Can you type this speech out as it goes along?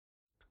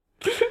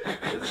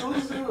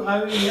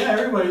I mean, yeah,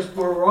 everybody's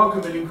poor. We're all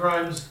committing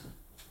crimes.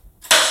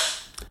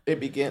 It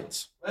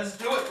begins. Let's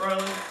do it,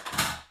 brother.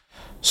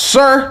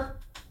 Sir,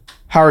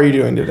 how are you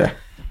doing today?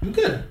 I'm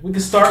good. We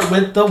can start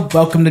with the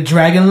Welcome to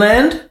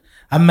Dragonland.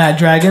 I'm Matt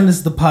Dragon. This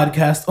is the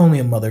podcast only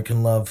a mother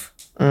can love.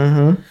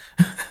 Mm-hmm.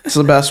 It's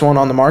the best one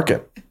on the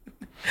market.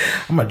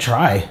 I'm gonna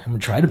try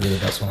to be the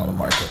best one on the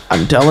market.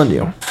 I'm telling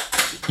you.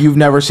 You've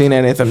never seen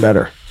anything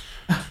better.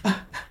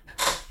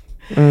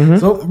 Mm-hmm.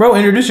 So, bro,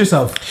 introduce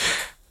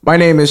yourself. My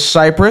name is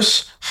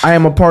Cypress. I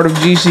am a part of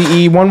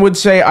GCE. One would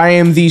say I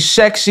am the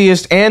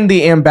sexiest and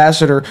the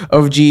ambassador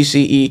of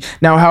GCE.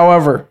 Now,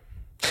 however,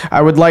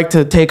 I would like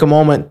to take a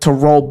moment to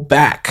roll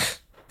back.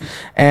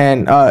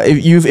 And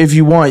if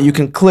you want, you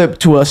can clip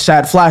to a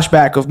sad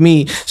flashback of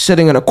me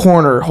sitting in a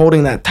corner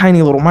holding that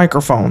tiny little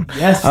microphone.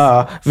 Yes.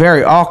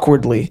 Very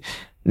awkwardly.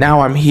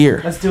 Now I'm here.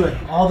 Let's do it.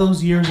 All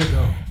those years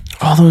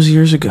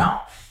ago.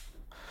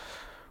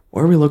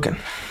 Where are we looking?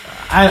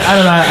 I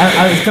don't know.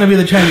 It's going to be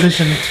the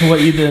transition to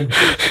what you did.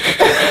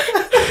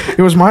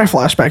 It was my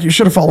flashback. You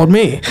should have followed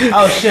me.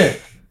 Oh,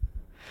 shit.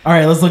 All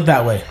right, let's look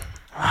that way.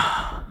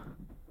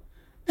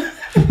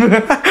 That's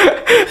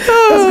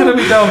going to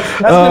be dope.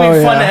 That's going to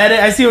be fun to edit.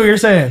 I see what you're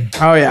saying.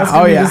 Oh,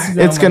 yeah.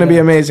 It's going to be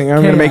amazing.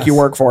 I'm going to make you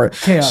work for it.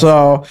 Chaos.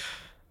 So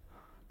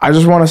I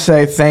just want to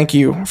say thank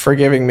you for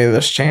giving me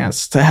this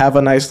chance to have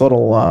a nice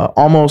little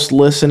almost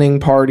listening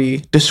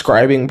party,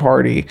 describing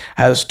party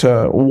as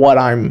to what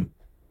I'm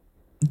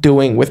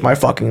doing with my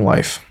fucking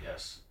life.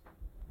 Yes.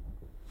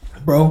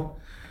 Bro,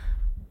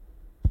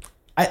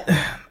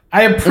 I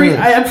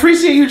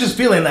appreciate you just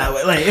feeling that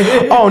way. Like,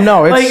 oh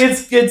no,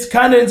 it's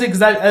kind of insane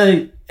because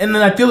and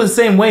then I feel the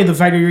same way. The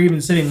fact that you're even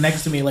sitting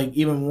next to me, like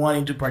even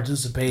wanting to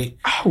participate.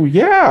 Oh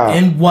yeah.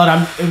 In what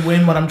I'm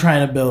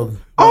trying to build.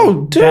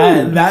 Oh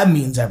dude, that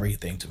means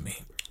everything to me.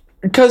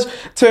 Because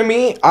to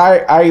me,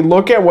 I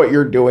look at what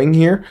you're doing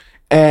here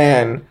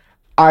and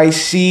I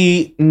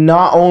see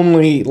not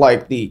only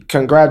like the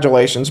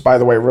congratulations, by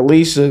the way,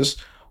 releases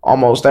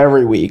almost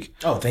every week.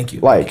 Oh, thank you.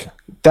 Like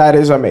that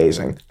is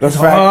amazing. It's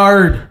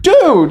hard,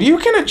 dude. You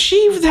can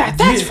achieve that.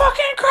 That's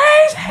fucking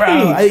crazy,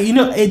 bro.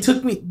 It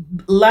took me.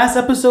 Last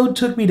episode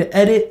took me to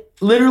edit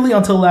literally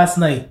until last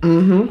night.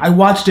 Mm-hmm. I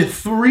watched it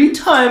 3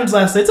 times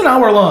last night. It's an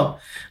hour long.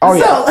 Oh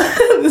yeah.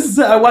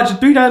 I watched it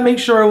 3 times. Make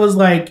sure it was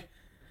like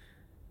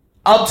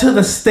up to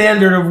the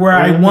standard of where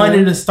I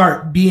wanted to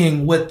start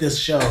being with this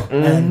show.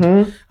 Mm-hmm.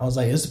 And I was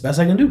like, it's the best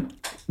I can do.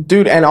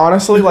 Dude, and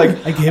honestly,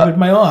 like I gave it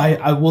my all.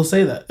 I will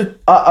say that.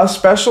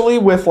 Especially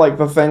with like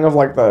the thing of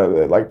like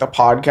the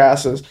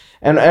podcasts is,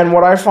 and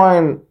what I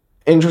find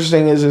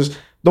interesting is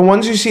the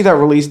ones you see that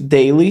release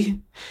daily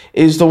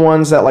is the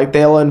ones that like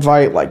they'll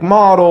invite like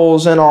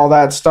models and all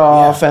that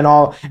stuff and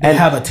all they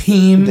have a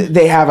team.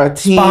 They have a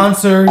team,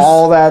 sponsors,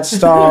 all that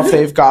stuff.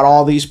 They've got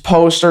all these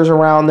posters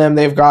around them.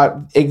 They've got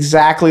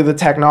exactly the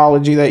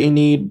technology that you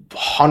need,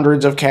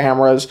 hundreds of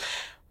cameras,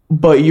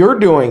 but you're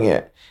doing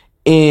it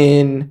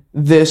in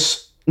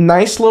this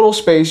nice little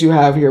space you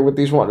have here with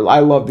these ones. I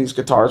love these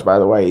guitars, by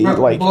the way.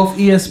 Like both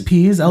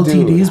ESPs,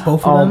 LTDs, dude,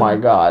 both of them. Oh my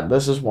god,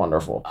 this is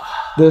wonderful.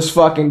 This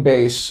fucking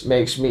bass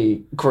makes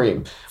me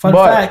cream. Fun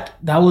fact,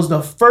 that was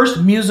the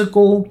first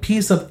musical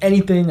piece of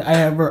anything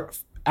I ever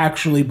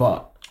actually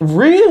bought.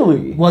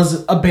 Really?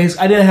 Was a bass.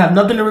 I didn't have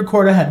nothing to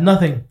record. I had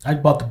nothing. I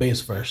bought the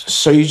bass first.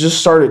 So you just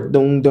started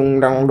dung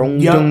dung dung dung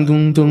dung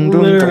dung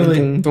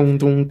dung dung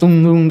dung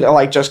dung dung,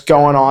 like just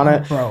going on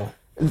it, bro.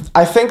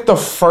 I think the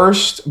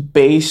first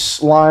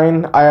bass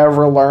line I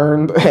ever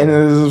learned, and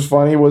this is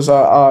funny, was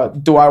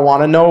Do I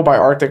Want to Know by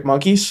Arctic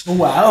Monkeys.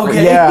 Wow,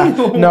 okay. Yeah.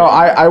 No,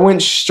 I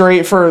went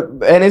straight for,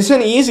 and it's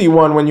an easy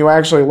one when you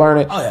actually learn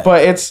it. Oh, yeah.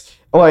 But it's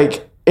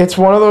like, it's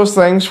one of those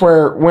things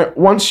where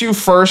once you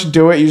first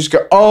do it, you just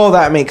go, oh,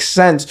 that makes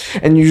sense.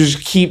 And you just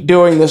keep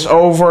doing this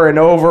over and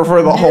over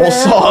for the whole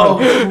song.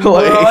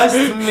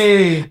 Bless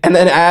me. And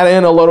then add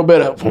in a little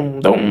bit of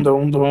boom, boom,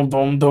 boom, boom,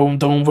 boom, boom,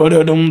 boom,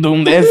 boom,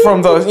 boom. And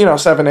from the,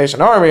 Seven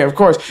Nation Army, of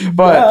course.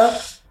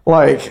 But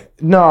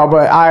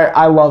but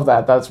I love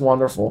that. That's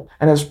wonderful.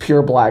 And it's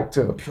pure black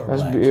too.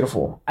 That's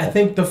beautiful. I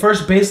think the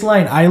first bass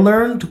line I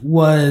learned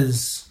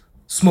was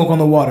Smoke on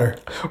the Water.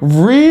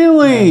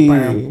 Really?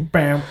 Bam,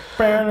 bam,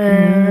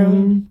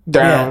 bam,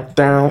 down,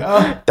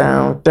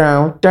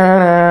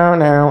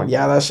 down.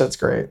 Yeah, that shit's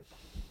great.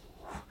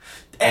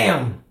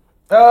 Damn.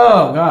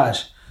 Oh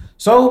gosh.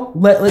 So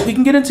we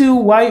can get into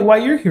why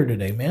you're here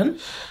today, man.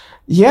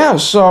 Yeah,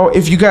 so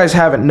if you guys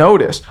haven't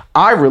noticed,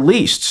 I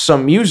released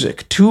some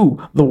music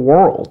to the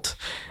world.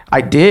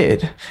 I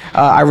did.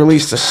 I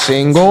released a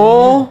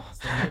single.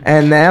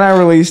 And then I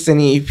released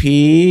an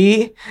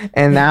EP,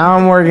 and now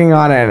I'm working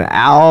on an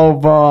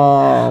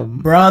album.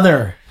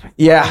 Brother.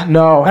 Yeah,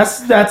 no.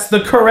 That's the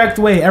correct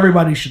way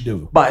everybody should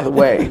do. By the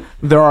way,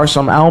 there are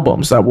some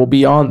albums that will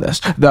be on this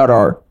that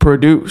are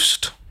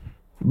produced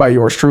by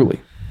yours truly.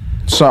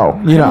 So,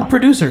 I'm a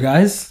producer,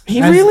 guys.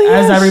 He really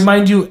is. As I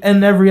remind you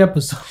in every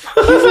episode.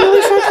 He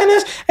really fucking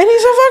this, and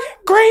he's a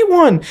fucking great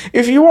one.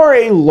 If you are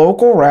a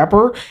local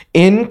rapper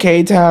in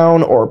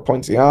K-Town or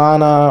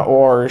Poinciana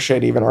or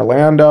shit, even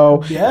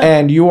Orlando,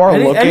 and you are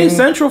any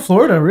Central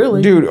Florida,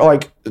 really, dude,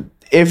 like,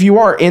 if you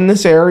are in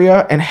this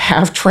area and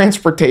have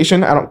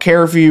transportation, I don't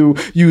care if you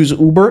use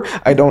Uber.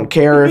 I don't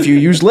care if you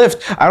use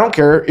Lyft. I don't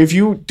care if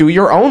you do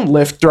your own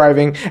Lyft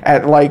driving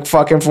at like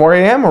fucking 4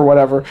 a.m. or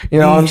whatever. You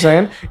know what I'm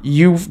saying?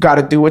 You've got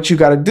to do what you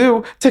got to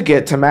do to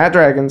get to Matt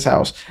Dragon's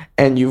house.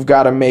 And you've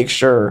got to make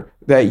sure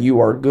that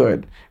you are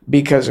good.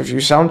 Because if you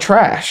sound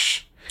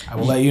trash, I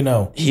will let you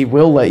know. He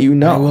will let you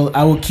know.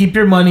 I will keep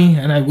your money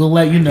and I will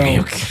let you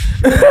know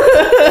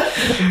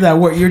that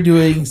what you're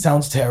doing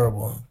sounds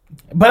terrible.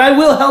 But I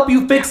will help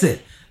you fix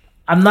it.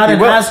 I'm not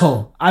an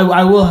asshole.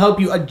 I will help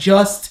you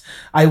adjust.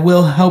 I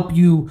will help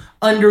you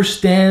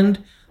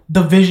understand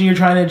the vision you're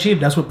trying to achieve.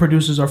 That's what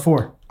producers are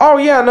for. Oh,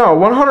 yeah, no,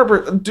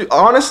 100%.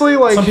 Honestly,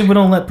 like... Some people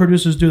don't let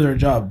producers do their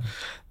job.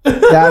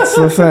 That's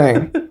the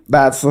thing.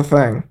 That's the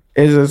thing.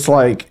 Is it's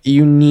like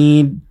you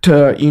need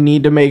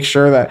to make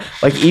sure that,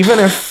 like, even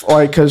if,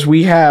 like, because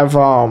we have...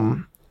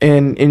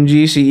 In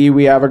GCE,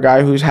 we have a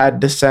guy who's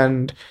had to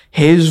send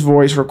his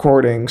voice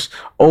recordings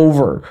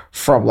over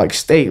from like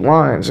state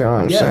lines. You know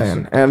what I'm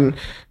saying? And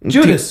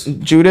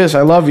Judas,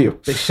 I love you.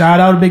 Big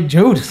shout out to Big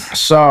Judas.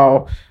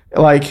 So,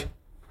 like,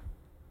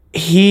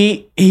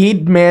 he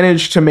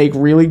managed to make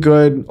really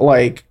good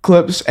like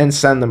clips and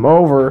send them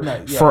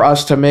over for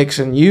us to mix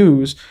and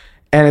use.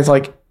 And it's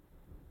like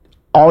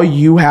all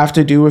you have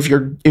to do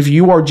if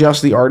you are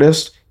just the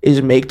artist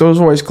is make those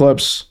voice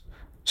clips,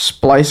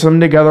 splice them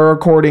together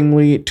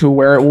accordingly to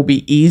where it will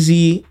be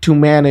easy to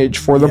manage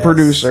for the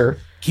producer.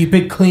 Keep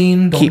it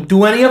clean. Don't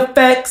do any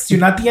effects. You're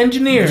not the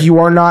engineer. You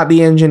are not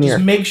the engineer.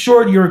 Just make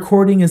sure your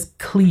recording is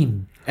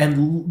clean.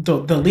 And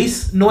the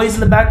least noise in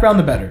the background,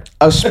 the better.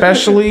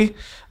 Especially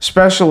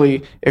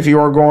if you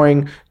are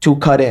going to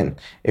cut in.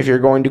 If you're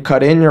going to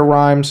cut in your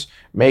rhymes,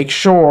 make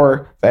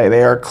sure that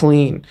they are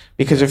clean.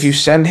 Because if you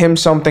send him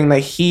something that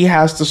he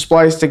has to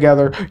splice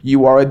together,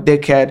 you are a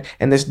dickhead.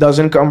 And this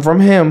doesn't come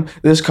from him.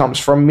 This comes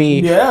from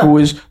me, who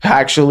is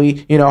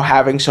actually,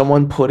 having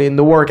someone put in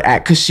the work.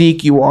 At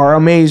Kasik, you are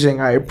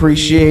amazing. I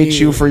appreciate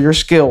you for your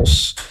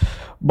skills.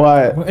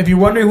 But if you're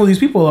wondering who these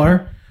people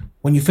are,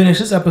 when you finish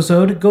this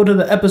episode, go to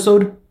the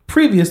episode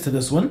previous to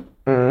this one.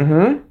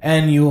 Mm-hmm.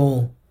 And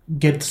you'll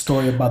get the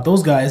story about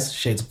those guys,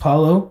 Shades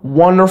Apollo.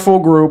 Wonderful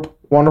group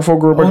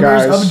of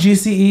guys. Owners of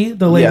GCE,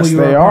 the label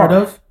you are a part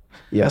of.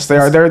 Yes, they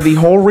are. They're the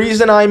whole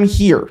reason I'm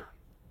here.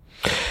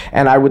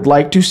 And I would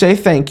like to say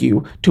thank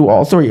you to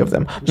all three of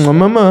them.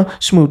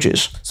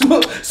 Smooches.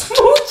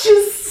 Smooches.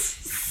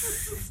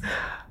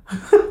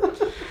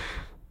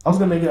 I was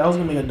gonna make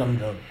a dumb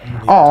joke.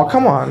 Oh,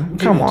 come on,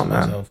 man.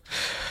 Myself.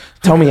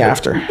 Tell me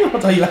after. I'll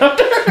tell you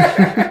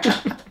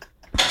after.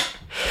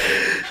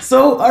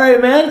 So, all right,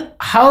 man.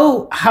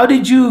 How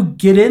did you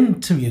get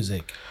into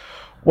music?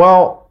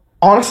 Well,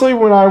 honestly,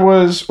 when I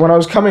was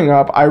coming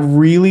up, I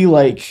really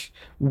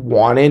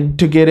wanted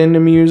to get into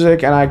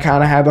music, and I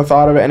kind of had the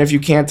thought of it. And if you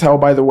can't tell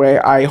by the way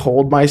I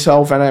hold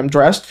myself and I'm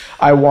dressed,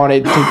 I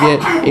wanted to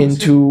get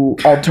into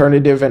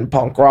alternative and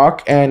punk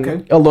rock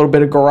and a little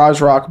bit of garage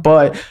rock.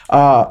 But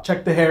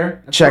check the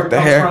hair. Just check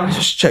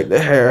the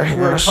hair. You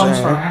know what I'm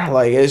saying?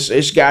 Like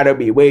it's gotta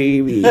be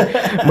wavy.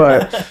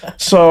 But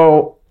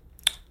so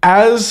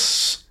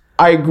as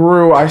I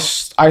grew, I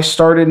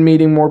started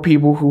meeting more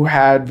people who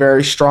had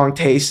very strong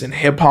taste in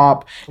hip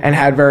hop and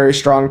had very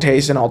strong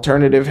taste in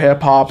alternative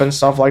hip hop and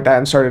stuff like that,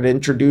 and started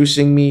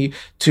introducing me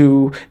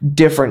to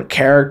different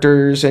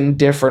characters and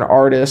different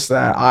artists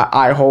that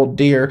I hold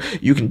dear.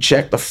 You can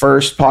check the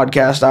first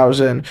podcast I was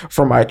in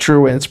for my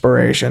true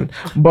inspiration.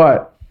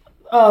 But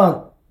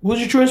who's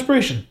your true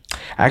inspiration?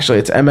 Actually,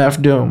 it's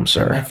MF Doom,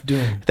 sir. MF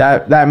Doom.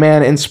 That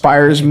man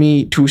inspires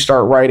me to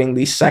start writing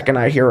the second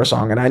I hear a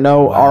song. And I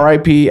know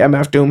R.I.P.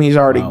 MF Doom, he's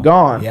already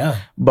gone. Yeah.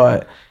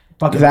 But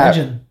fucking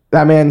legend.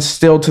 That man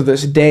still to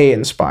this day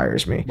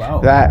inspires me.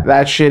 Wow.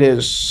 That shit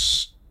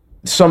is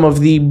some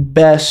of the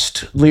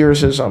best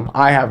lyricism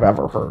I have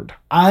ever heard.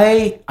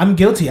 I'm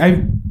guilty.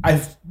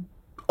 I've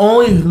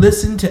only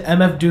listened to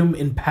MF Doom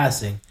in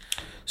passing.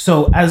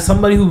 So as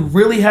somebody who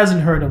really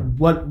hasn't heard him,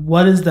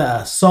 what is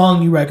the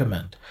song you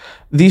recommend?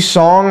 The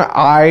song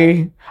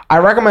I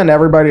recommend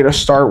everybody to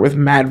start with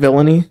Mad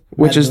Villainy,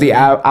 which is the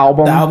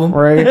album,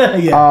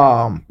 right?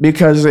 Yeah.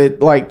 Because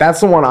it that's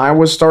the one I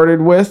was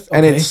started with,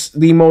 and it's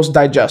the most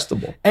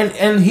digestible.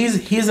 And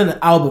he's an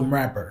album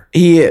rapper.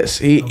 He is.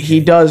 He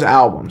does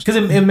albums.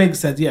 Because it makes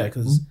sense, yeah.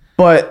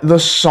 But the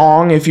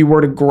song, if you were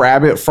to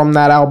grab it from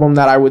that album,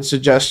 that I would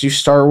suggest you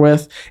start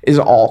with is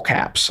All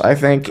Caps. I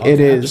think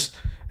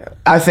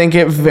I think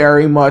it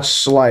very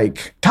much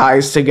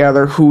ties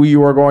together who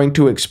you are going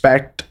to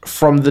expect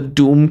from the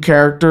Doom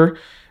character,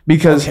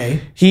 because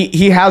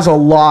he has a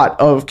lot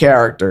of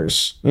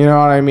characters, you know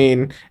what I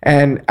mean?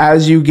 And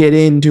as you get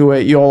into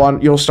it,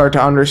 you'll start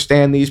to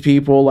understand these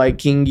people like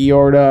King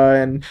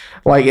Giorda, and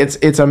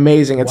it's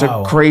amazing. It's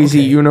a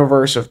crazy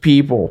universe of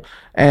people,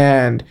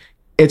 and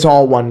it's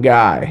all one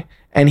guy.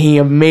 and he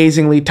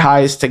amazingly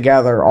ties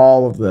together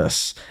all of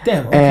this.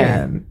 Damn. Okay.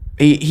 And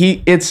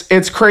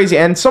it's crazy.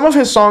 And some of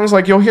his songs,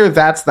 like, you'll hear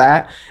That's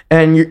That,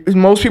 and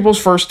most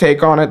people's first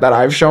take on it that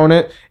I've shown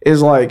it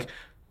is like,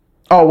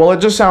 oh, well, it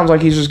just sounds like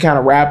he's just kind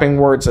of rapping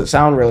words that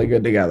sound really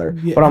good together.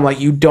 Yeah. But I'm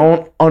like, you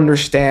don't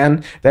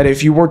understand that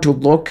if you were to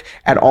look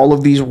at all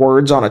of these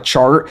words on a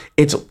chart,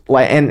 it's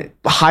like, and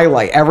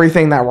highlight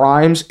everything that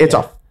rhymes, it's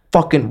a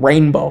fucking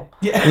rainbow.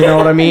 Yeah. You know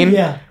what I mean?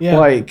 Yeah.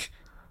 Like,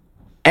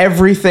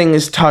 everything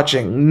is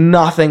touching.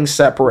 Nothing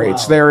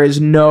separates. Wow. There is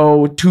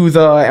no to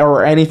the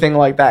or anything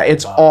like that.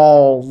 It's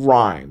all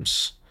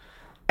rhymes.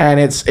 And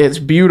it's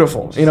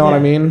beautiful. You know what I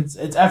mean?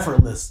 It's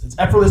effortless. It's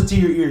effortless to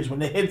your ears.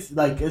 When it hits,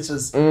 like, it's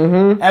just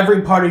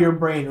every part of your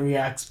brain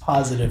reacts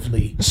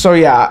positively. So,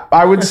 yeah,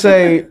 I would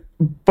say,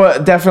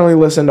 but definitely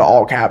listen to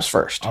all caps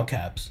first. All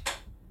caps.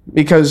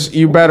 Because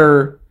you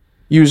better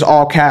use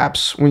all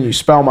caps when you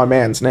spell my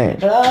man's name.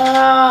 Did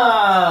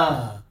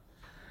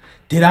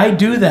I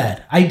do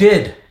that? I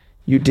did.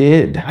 You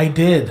did. I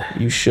did.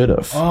 You should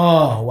have.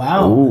 Oh,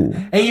 wow. Ooh.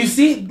 And you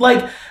see,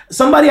 like,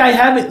 somebody I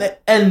haven't,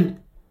 and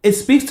it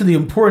speaks to the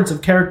importance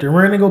of character.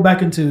 We're going to go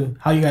back into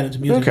how you got into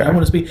music. Okay. I want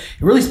to speak. It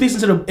really speaks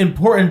into the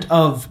importance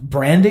of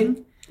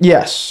branding.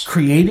 Yes.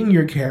 Creating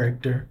your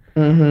character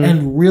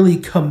and really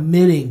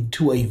committing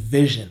to a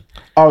vision.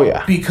 Oh,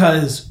 yeah.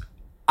 Because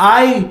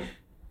out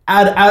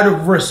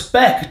of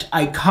respect,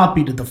 I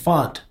copied the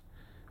font.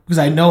 Because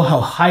I know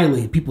how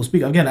highly people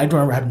speak. Again, I've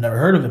never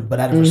heard of him, but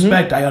out of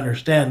respect, I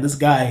understand this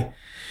guy.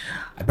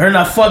 I better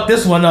not fuck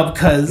this one up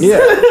because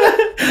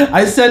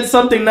I said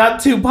something not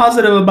too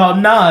positive about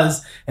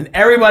Nas, and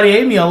everybody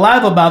ate me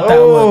alive about that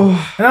one.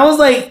 And I was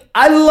like,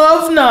 I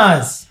love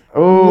Nas.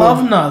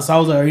 Love Nas. So I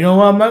was like, you know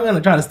what? I'm not going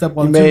to try to step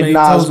on too many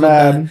toes with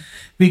that.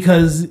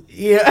 Because,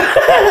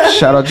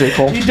 Shout out J.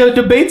 Cole. The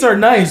debates are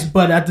nice,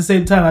 but at the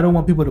same time, I don't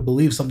want people to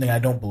believe something I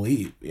don't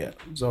believe. Yeah.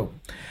 So,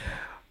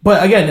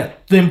 but again,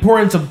 the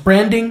importance of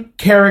branding,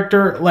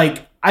 character,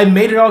 like, I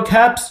made it all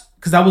caps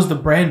because that was the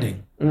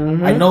branding.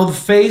 I know the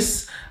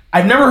face.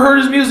 I've never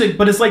heard his music,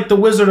 but it's like the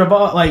Wizard of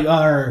Oz,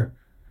 the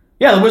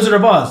Wizard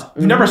of Oz.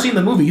 You've never seen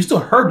the movie, you still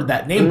heard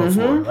that name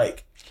before.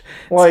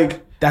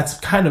 Like that's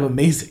kind of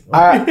amazing.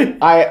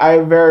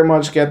 I very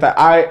much get that.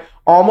 I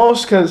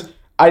almost, because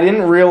I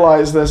didn't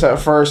realize this at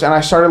first, and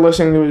I started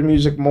listening to his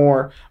music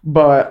more,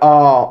 but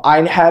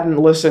I hadn't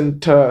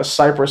listened to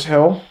Cypress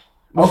Hill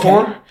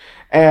before. Okay.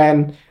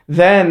 And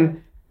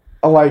then,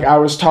 like, I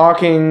was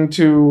talking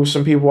to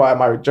some people at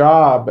my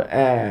job,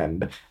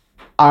 and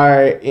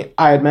I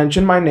had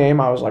mentioned my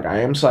name. I was like, I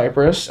am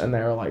Cypress. And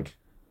they were like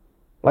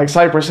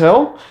Cypress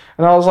Hill?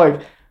 And I was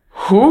like,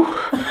 who?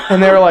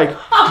 And they were like,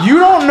 you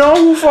don't know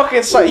who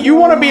fucking you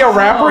want to be a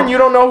rapper and you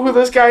don't know who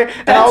this guy?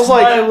 And I was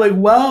like,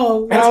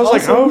 wow. And I was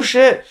like, oh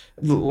shit.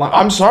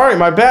 I'm sorry,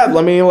 my bad.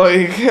 Let me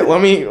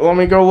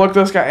go look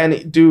this guy.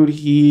 And dude,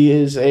 he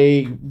is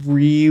a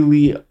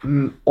really,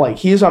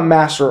 he's a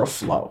master of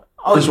flow.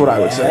 Is what I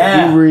would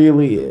say. He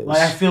really is. Like,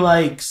 I feel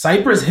like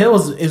Cypress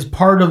Hill is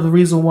part of the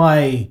reason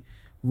why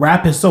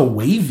rap is so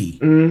wavy.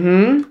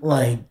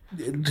 Like,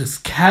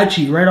 just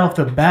catchy right off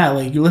the bat.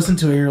 Like, you listen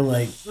to it, you're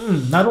like,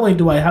 not only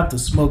do I have to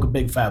smoke a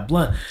big fat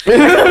blunt, I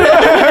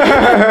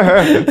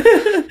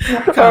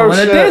want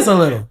to dance a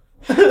little.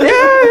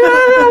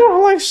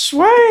 Like,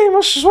 sway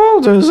my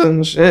shoulders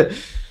and shit.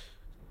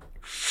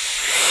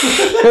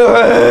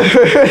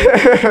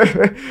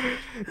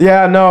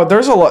 Yeah, no,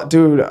 there's a lot,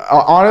 dude.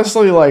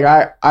 Honestly, like,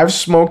 I've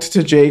smoked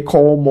to J.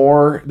 Cole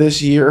more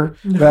this year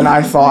than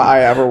I thought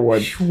I ever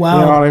would. Wow.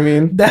 You know what I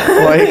mean?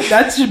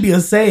 That should be a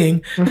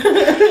saying.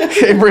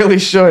 It really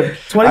should.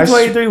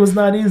 2023 was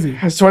not easy.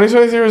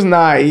 2023 was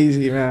not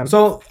easy, man.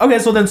 So, okay,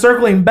 so then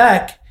circling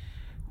back,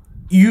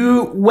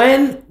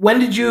 when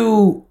did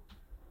you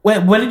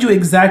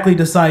exactly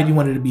decide you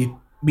wanted to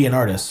be an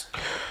artist?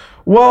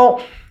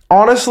 Well,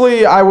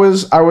 honestly, I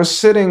was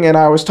sitting and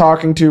I was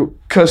talking to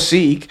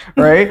Kasik,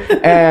 right?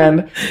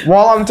 And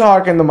while I'm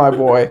talking to my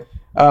boy,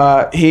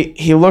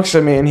 he looks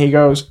at me and he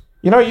goes,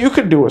 you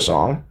could do a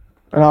song.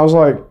 And I was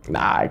like,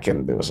 nah, I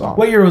couldn't do a song.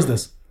 What year was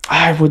this?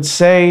 I would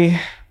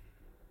say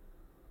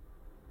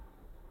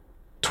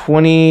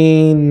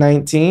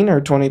 2019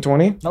 or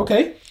 2020.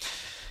 Okay.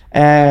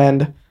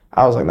 And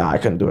I was like, nah, I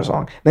couldn't do a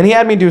song. Then he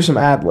had me do some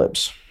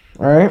ad-libs,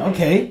 all right?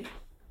 Okay.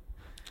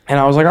 And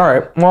I was like, all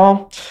right,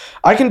 well,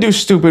 I can do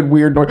stupid,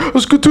 weird noise.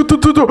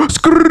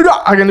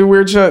 I can do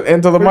weird shit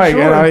into the mic.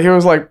 Sure. And he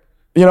was like,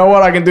 you know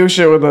what? I can do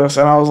shit with this.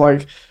 And I was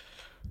like,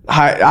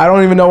 I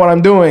don't even know what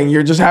I'm doing.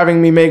 You're just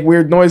having me make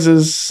weird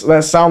noises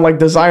that sound like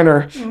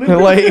designer.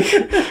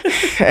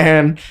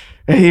 And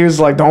he was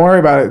like, don't worry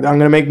about it. I'm going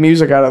to make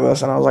music out of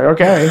this. And I was like,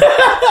 okay.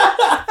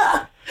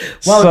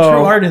 Well, so,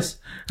 true artist.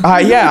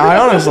 I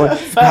honestly,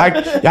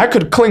 I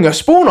could cling a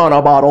spoon on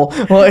a bottle.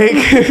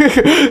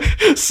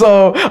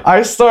 So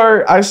I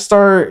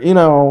start,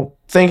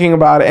 thinking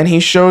about it, and he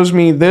shows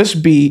me this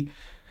beat.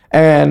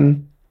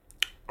 And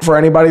for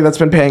anybody that's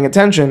been paying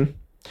attention,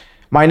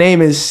 my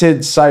name is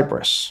Sid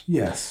Cypress.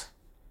 Yes.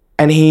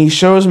 And he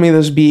shows me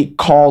this beat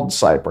called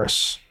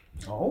Cypress.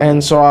 Oh.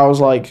 And so I was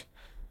like,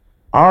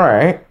 all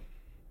right,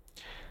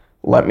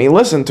 let me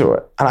listen to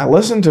it. And I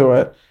listened to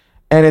it,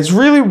 and it's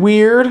really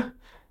weird.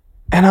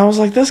 And I was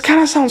like, this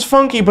kind of sounds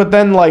funky. But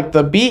then, like,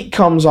 the beat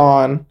comes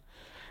on,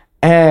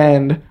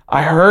 and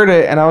I heard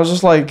it, and I was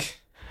just like,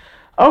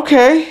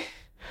 okay,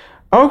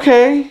 all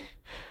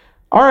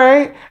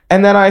right.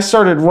 And then I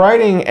started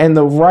writing, and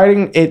the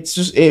writing,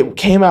 it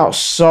came out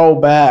so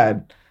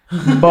bad.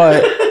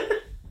 But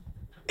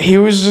he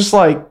was just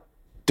like,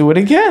 do it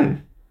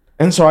again.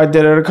 And so I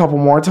did it a couple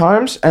more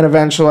times, and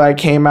eventually I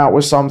came out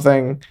with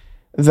something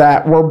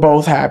that we're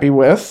both happy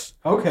with.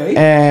 Okay.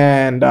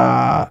 And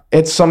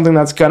it's something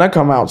that's gonna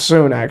come out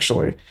soon,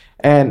 actually.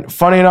 And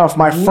funny enough,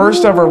 my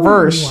first ever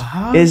verse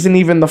isn't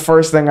even the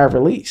first thing I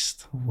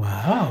released.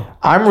 Wow.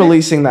 I'm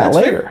releasing that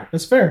later. Fair.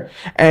 That's fair.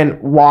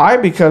 And why?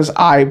 Because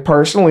I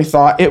personally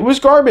thought it was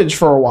garbage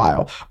for a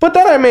while. But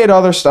then I made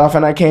other stuff,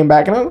 and I came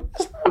back, and I was like,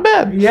 it's not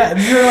bad. Yeah,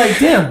 you're like,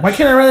 damn, why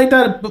can't I write like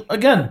that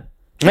again?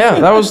 Yeah,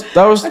 that was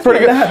pretty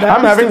good.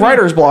 I'm having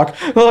writer's block.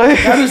 That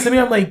happens to me.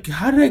 I'm like,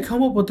 how did I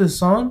come up with this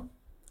song?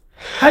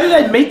 How did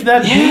I make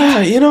that beat?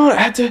 Yeah, you know,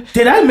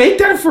 Did I make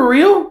that for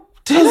real?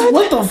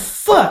 What the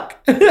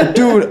fuck?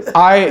 Dude,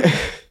 I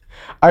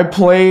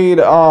played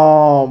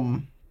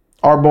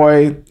our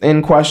boy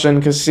in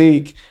question,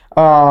 Kasik,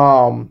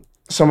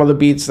 some of the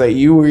beats that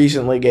you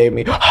recently gave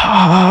me.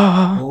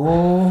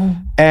 Oh.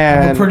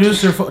 And I'm a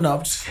producer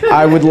no,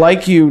 I would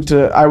like you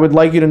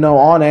to know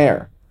on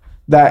air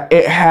that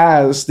it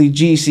has the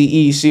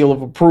GCE seal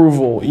of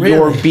approval, really?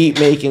 Your beat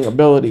making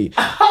ability.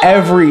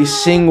 Every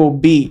single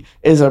beat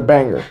is a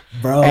banger.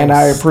 Bro, and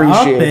I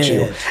appreciate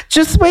you.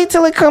 Just wait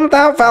till it comes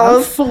out,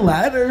 fellas. I'm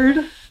flattered.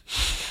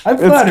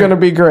 It's gonna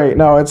be great.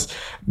 No,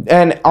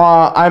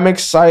 I'm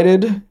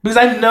excited. Because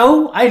I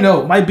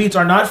know my beats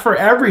are not for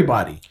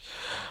everybody.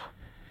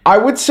 I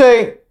would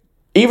say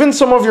even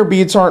some of your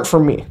beats aren't for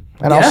me.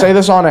 And I'll say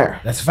this on air.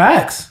 That's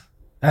facts.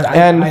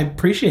 I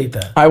appreciate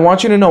that. I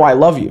want you to know I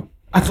love you.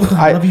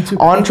 I love you too.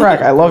 On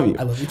track, I love you.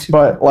 I love you too.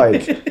 But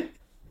like,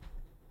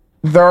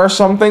 there are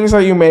some things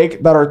that you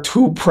make that are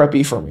too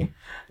preppy for me.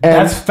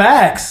 And that's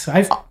facts.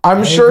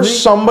 I'm sure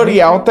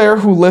somebody out there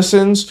who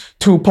listens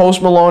to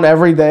Post Malone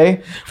every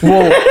day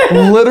will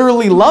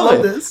literally love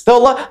it. This.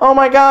 They'll oh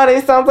my god,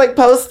 it sounds like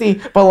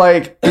Posty. But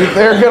like,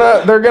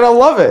 they're gonna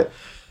love it.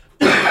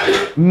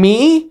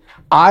 Me,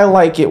 I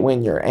like it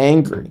when you're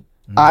angry.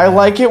 I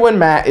like it when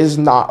Matt is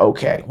not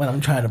okay. When I'm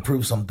trying to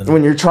prove something.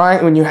 When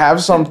you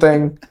have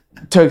something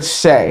to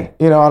say,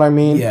 you know what I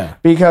mean? Yeah.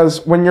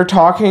 Because when you're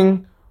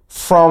talking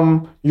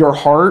from your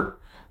heart,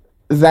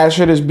 that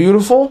shit is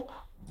beautiful,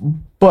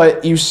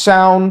 but you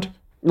sound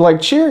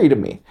like cheery to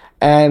me.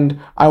 And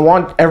I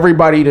want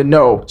everybody to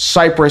know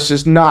Cypress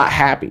is not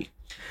happy.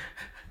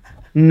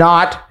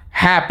 Not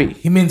happy.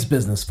 He means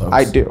business, folks.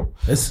 I do.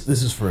 This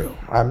is for real.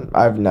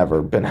 I've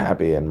never been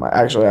happy I'm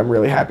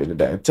really happy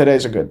today.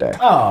 Today's a good day.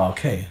 Oh,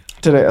 okay.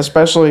 Today,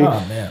 especially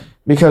man.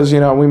 Because,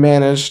 we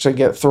managed to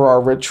get through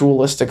our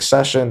ritualistic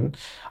session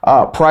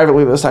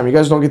privately this time. You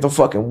guys don't get the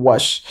fucking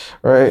wush,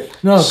 right?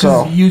 No,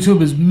 because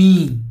YouTube is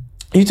mean.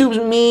 YouTube's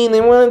mean.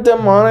 They want to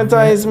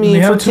demonetize me. They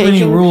have too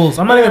many rules.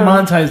 I'm not even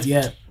monetized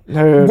yet.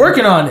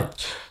 Working on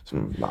it.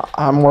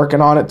 I'm working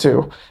on it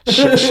too.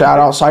 Shout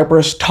out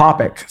Cypress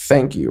Topic.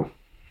 Thank you.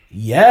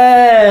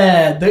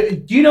 Yeah.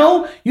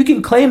 You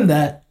can claim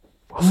that.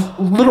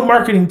 Little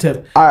marketing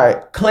tip. All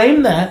right.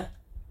 Claim that.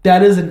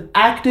 That is an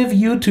active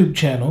YouTube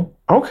channel.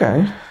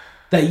 Okay.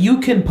 That you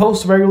can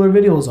post regular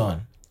videos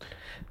on.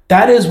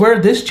 That is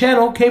where this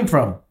channel came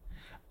from.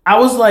 I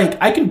was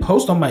like, I can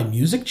post on my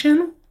music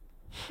channel?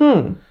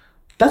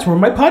 That's where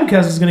my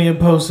podcast is going to get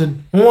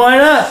posted. Why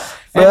not?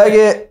 Fuck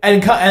it.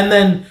 And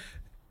then,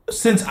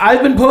 since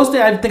I've been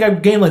posting, I think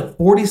I've gained like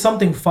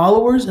 40-something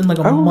followers in like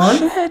a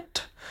month. Oh,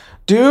 shit.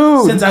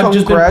 Dude, since I've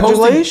just been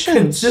posting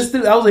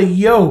consistent, I was like,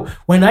 yo,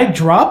 when I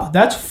drop,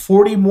 that's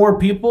 40 more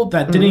people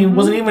that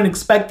wasn't even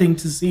expecting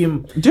to see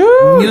him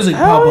music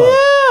pop up.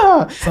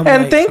 Yeah.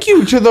 And thank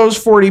you to those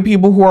 40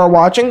 people who are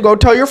watching. Go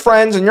tell your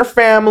friends and your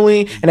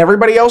family and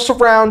everybody else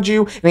around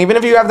you. And even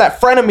if you have that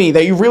frenemy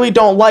that you really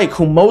don't like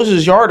who mows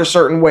his yard a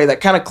certain way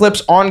that kind of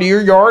clips onto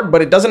your yard,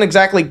 but it doesn't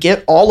exactly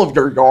get all of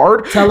your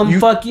yard. Tell them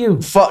fuck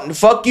you.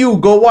 Fuck you.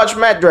 Go watch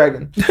Matt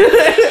Dragon.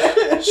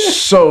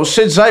 So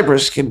Sid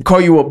Cypress can call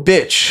you a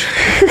bitch.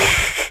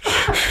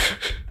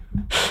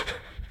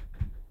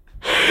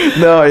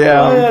 No,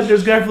 yeah. Oh, yeah.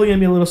 There's definitely gonna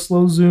be a little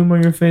slow zoom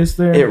on your face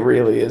there. It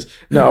really is.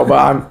 No,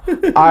 but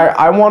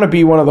I want to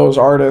be one of those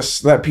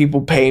artists that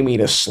people pay me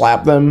to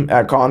slap them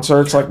at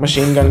concerts, like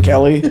Machine Gun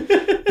Kelly.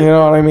 You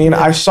know what I mean?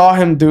 I saw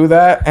him do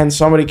that, and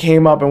somebody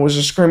came up and was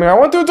just screaming, "I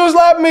want you to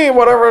slap me!"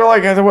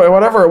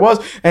 Whatever it was,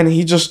 and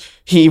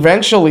he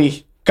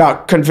eventually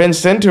got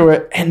convinced into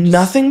it, and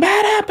nothing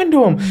bad happened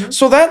to him. Mm-hmm.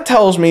 So that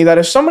tells me that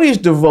if somebody is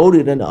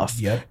devoted enough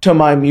to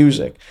my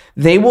music,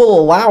 they will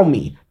allow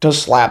me to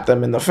slap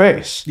them in the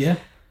face. Yeah.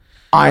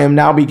 I am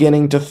now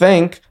beginning to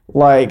think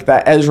like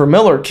that Ezra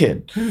Miller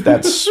kid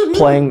that's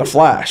playing the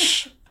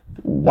Flash.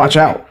 Watch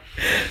out.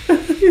 I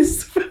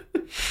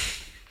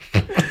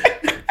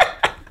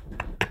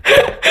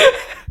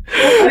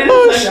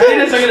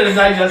didn't gonna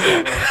digest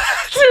that one.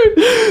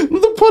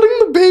 Dude, putting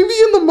the baby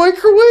in the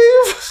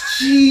microwave?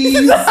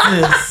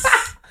 Jesus.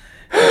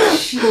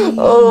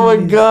 Oh my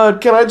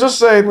god. Can I just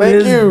say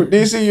thank you,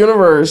 DC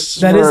Universe.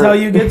 That is how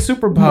you get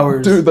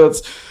superpowers. Dude,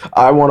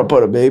 I want to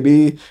put a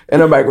baby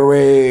in a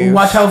microwave.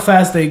 Watch how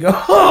fast they go.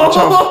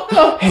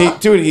 I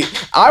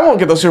won't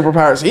get the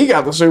superpowers. He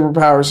got the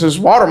superpowers. His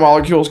water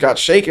molecules got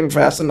shaken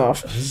fast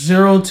enough.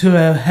 0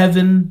 to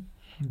heaven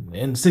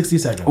in 60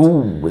 seconds.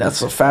 Ooh, that's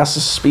the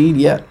fastest speed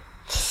yet.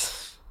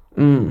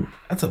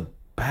 That's a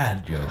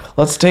bad joke.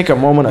 Let's take a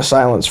moment of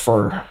silence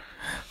for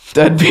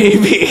dead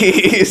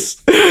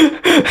babies.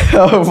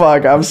 Oh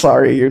fuck! I'm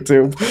sorry,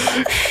 YouTube.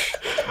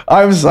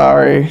 I'm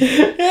sorry.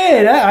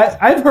 Hey,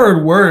 I've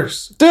heard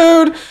worse,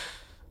 dude.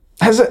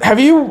 Have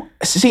you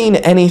seen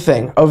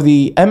anything of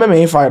the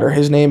MMA fighter?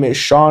 His name is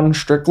Sean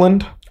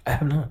Strickland. I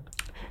have not.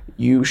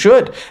 You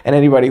should, and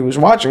anybody who's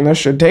watching this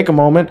should take a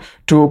moment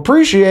to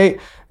appreciate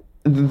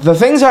the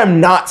things I'm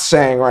not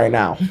saying right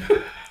now.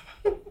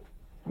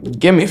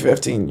 Give me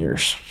 15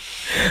 years.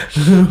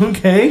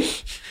 Okay.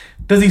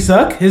 Does he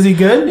suck? Is he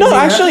good? No,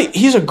 actually,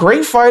 he's a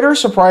great fighter,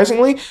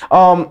 surprisingly.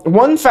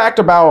 One fact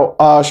about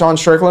Sean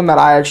Strickland that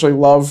I actually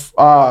love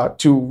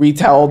to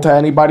retell to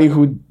anybody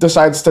who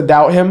decides to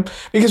doubt him,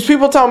 because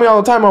people tell me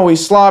all the time, oh,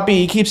 he's sloppy,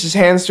 he keeps his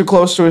hands too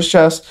close to his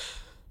chest.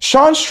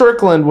 Sean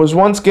Strickland was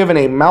once given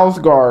a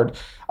mouth guard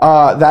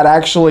that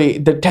actually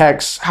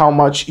detects how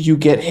much you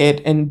get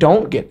hit and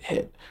don't get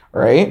hit,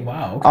 right?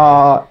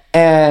 Wow. Okay.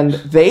 And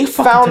they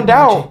found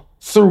out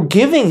through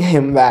giving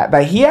him that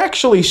he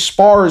actually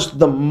spars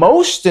the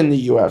most in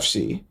the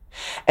UFC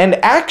and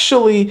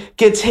actually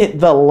gets hit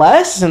the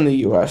less in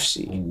the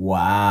UFC.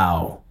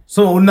 Wow.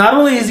 So not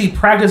only is he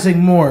practicing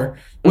more,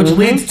 which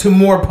leads to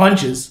more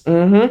punches.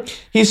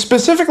 He's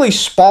specifically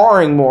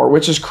sparring more,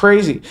 which is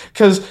crazy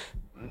because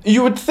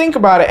you would think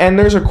about it. And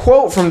there's a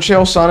quote from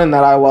Chael Sonnen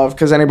that I love,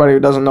 because anybody who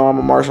doesn't know I'm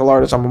a martial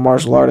artist.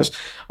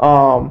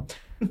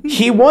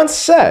 He once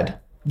said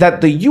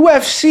that the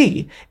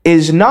UFC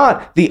is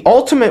not the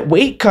ultimate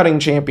weight cutting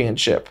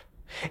championship.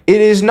 It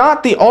is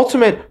not the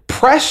ultimate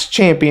press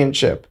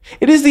championship.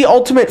 It is the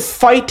ultimate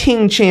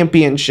fighting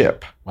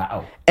championship.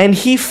 Wow. And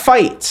he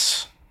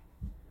fights.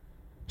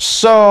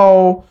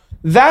 So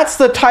that's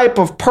the type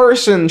of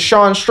person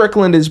Sean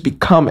Strickland is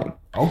becoming.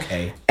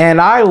 Okay. And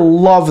I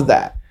love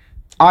that.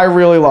 I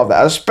really love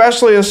that,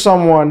 especially as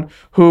someone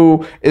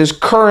who is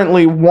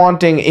currently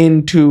wanting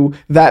into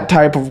that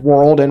type of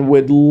world and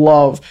would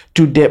love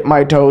to dip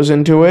my toes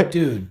into it.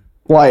 Dude.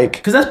 Like,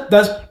 because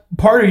that's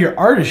part of your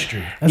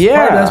artistry.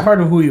 That's part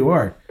of who you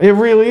are. It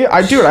really,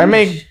 I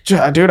make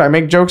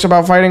jokes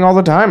about fighting all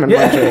the time. You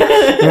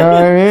know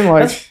what I mean?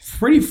 Like, that's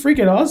pretty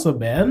freaking awesome,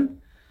 man.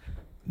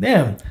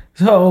 Damn.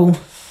 So,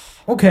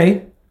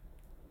 okay.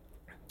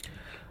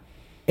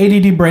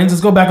 ADD brains.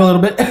 Let's go back a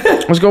little bit.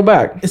 Let's go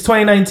back. It's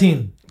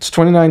 2019. It's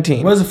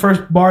 2019. What was the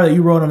first bar that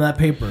you wrote on that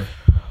paper?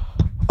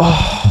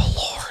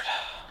 Oh,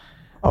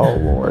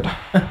 Lord.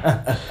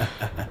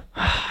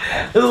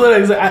 This is what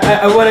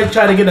I want to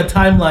try to get a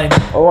timeline.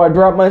 Oh, I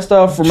dropped my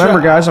stuff. Remember,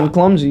 guys, I'm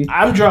clumsy.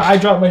 I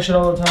drop my shit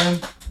all the time.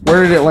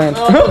 Where did it land?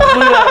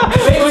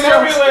 Vapes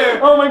everywhere.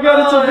 Oh my god,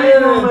 it's a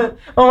vape moment.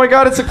 Oh my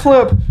god, it's a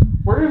clip.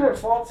 Where did it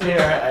fall to? Here,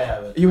 I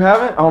have it. You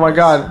have it? Oh my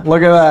god,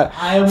 look at that.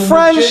 I am a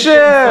friendship.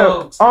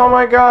 Magician, oh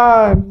my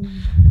god.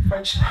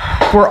 Friendship.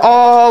 We're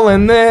all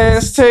in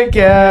this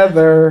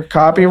together.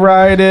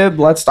 Copyrighted.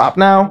 Let's stop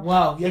now.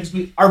 Wow, yes,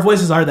 our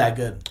voices are that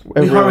good.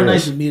 We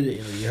harmonize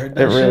immediately. You heard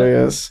that? It really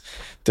is.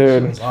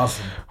 Dude. That's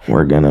awesome.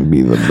 We're gonna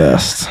be the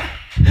best.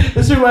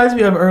 This reminds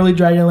me of early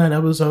Dragonland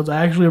episodes.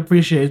 I actually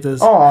appreciate this.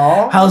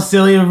 Aww. How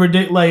silly and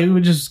ridiculous. Like, we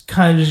would just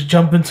kind of just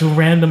jump into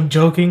random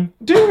joking.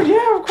 Dude,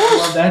 yeah, of course. I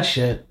love that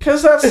shit.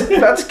 Because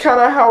that's kind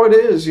of how it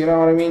is, you know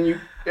what I mean? You,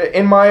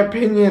 in my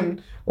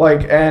opinion,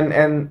 like,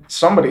 and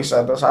somebody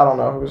said this, I don't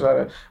know who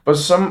said it, but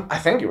I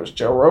think it was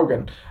Joe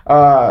Rogan,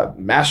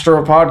 master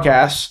of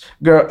podcasts,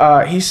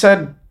 he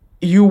said,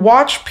 you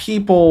watch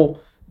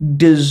people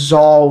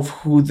dissolve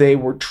who they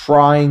were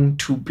trying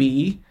to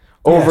be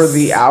over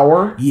the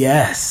hour.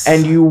 Yes.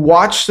 And you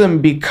watch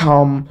them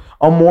become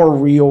a more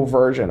real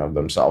version of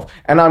themselves.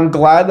 And I'm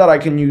glad that I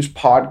can use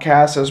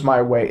podcasts as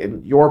my way,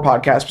 and your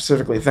podcast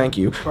specifically, thank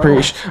you,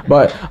 Preach.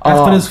 But that's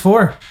what it's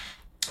for.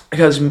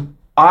 Because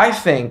I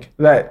think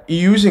that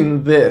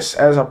using this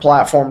as a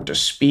platform to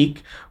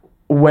speak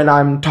when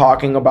I'm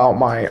talking about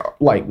my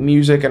like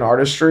music and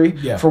artistry,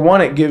 for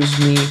one, it gives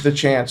me the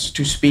chance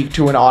to speak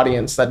to an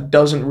audience that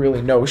doesn't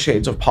really know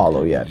Shades of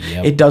Paulo yet.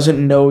 Yep. It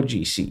doesn't know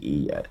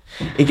GCE yet.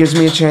 It gives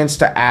me a chance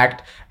to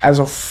act as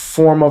a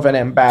form of an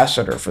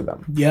ambassador for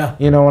them. Yeah.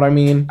 You know what I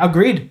mean?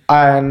 Agreed.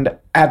 And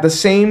at the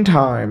same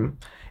time,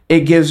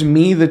 it gives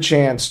me the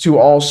chance to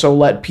also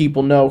let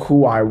people know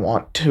who I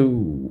want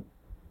to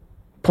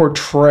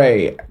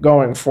portray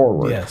going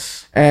forward.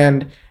 Yes.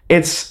 And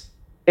it's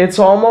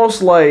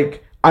almost like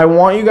I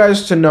want you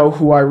guys to know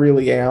who I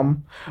really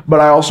am, but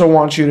I also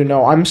want you to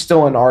know I'm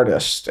still an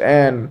artist,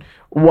 and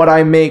what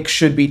I make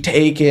should be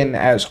taken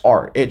as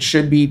art. It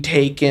should be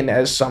taken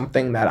as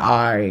something that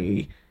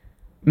I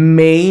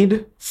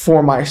made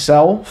for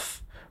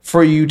myself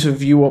for you to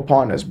view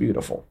upon as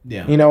beautiful.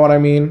 Yeah. You know what I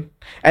mean?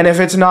 And if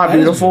it's not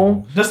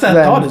beautiful, just that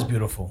thought is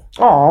beautiful.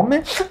 Oh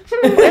man.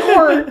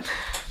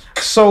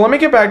 So let me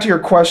get back to your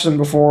question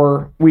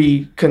before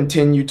we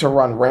continue to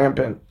run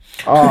rampant.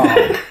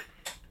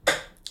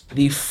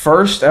 The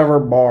first ever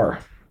bar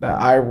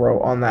that I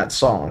wrote on that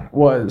song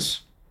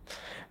was,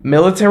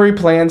 military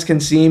plans can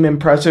seem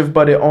impressive,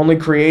 but it only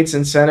creates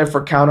incentive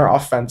for counter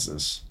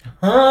offenses.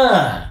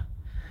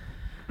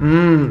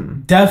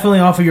 Definitely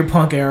off of your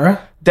punk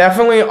era.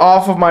 Definitely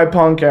off of my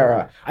punk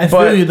era. I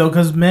feel you though,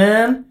 because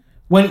man,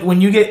 when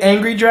you get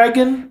Angry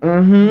Dragon,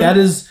 that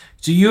is...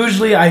 So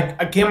usually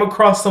I came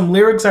across some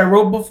lyrics I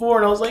wrote before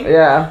and I was like,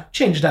 yeah,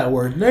 change that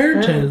word there,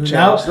 change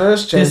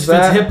this, change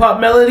that. This hip hop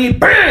melody,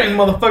 bang,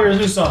 motherfuckers,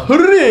 new song.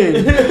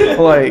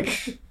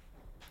 Like,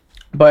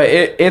 but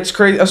it's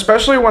crazy,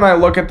 especially when I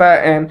look at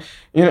that, and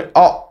you know,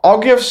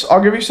 I'll give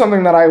you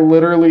something that I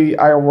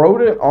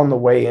wrote it on the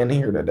way in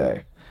here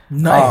today.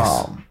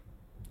 Nice.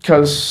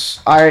 Because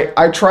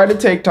I try to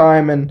take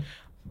time, and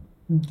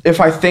if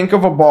I think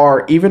of a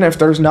bar, even if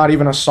there's not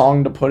even a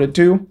song to put it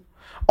to,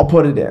 I'll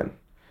put it in.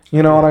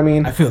 You know what I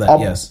mean? I feel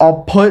that, yes.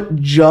 I'll put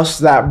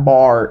just that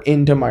bar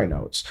into my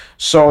notes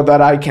so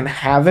that I can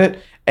have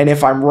it. And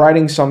if I'm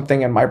writing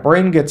something and my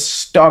brain gets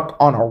stuck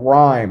on a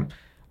rhyme,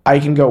 I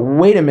can go,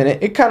 wait a minute,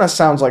 it kind of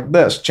sounds like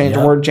this. Change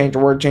a word, change a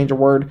word, change a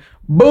word.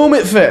 Boom,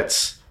 it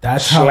fits.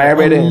 That's how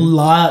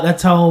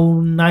that's how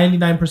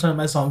 99% of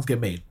my songs get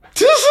made.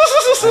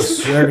 I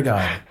swear to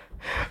God.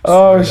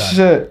 Oh,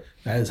 shit.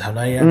 That is how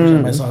 99%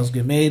 of my songs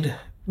get made.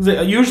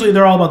 Usually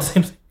they're all about the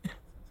same thing.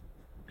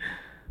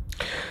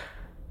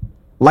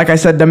 Like I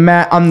said,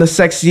 I'm the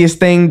sexiest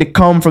thing to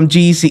come from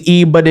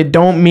GCE, but it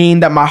don't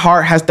mean that my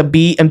heart has to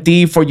be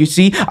empty. For you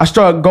see, I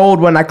struck gold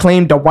when I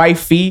claimed the white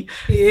feet.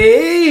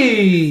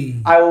 Hey.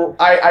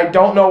 I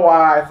don't know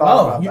why I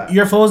thought about that.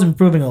 Your flow is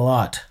improving a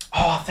lot.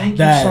 Oh, thank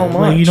you so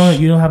much. Like,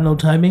 you don't have no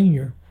timing.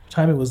 Your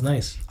timing was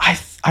nice.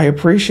 I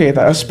appreciate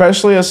that,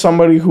 especially as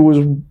somebody who was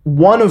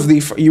one of the...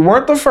 You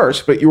weren't the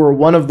first, but you were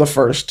one of the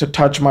first to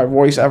touch my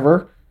voice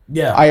ever.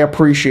 Yeah, I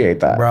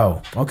appreciate that,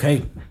 bro.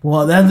 Okay,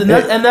 well,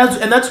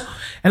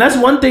 that's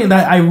one thing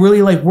that I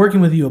really like working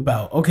with you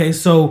about. Okay,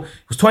 so it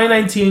was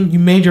 2019. You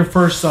made your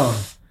first song.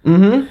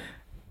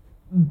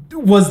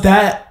 Was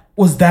that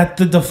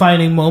the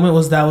defining moment?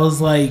 Was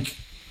like,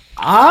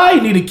 I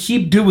need to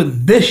keep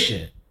doing this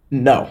shit?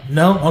 No.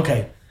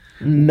 Okay.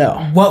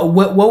 No. What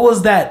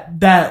was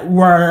that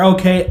where,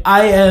 okay,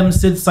 I am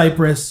Sid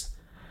Cypress,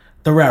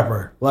 the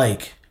rapper.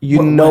 Like,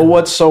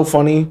 what's so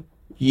funny?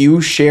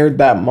 You shared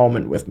that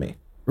moment with me.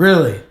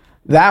 Really?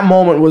 That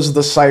moment was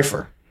the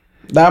cipher.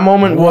 That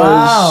moment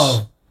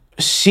was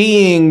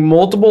seeing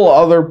multiple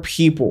other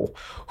people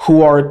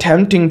who are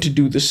attempting to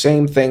do the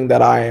same thing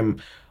that I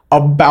am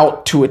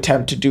about to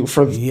attempt to do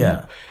for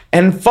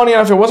And funny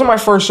enough, it wasn't my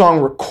first song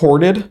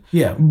recorded.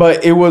 Yeah.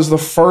 But it was the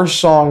first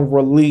song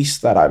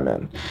released that I'm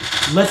in.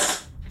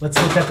 Let's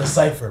look at the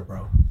cipher,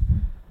 bro.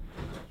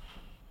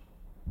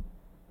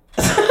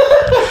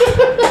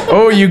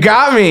 Oh, you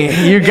got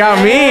me. You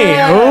got me.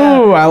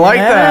 Oh, I like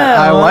that.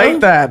 I like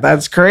that.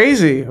 That's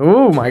crazy.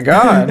 Oh my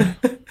God.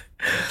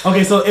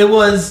 Okay, so it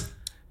was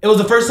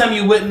the first time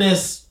you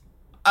witnessed,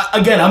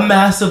 again, a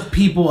mass of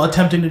people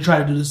attempting to try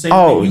to do the same thing.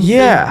 Oh,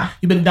 yeah.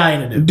 You've been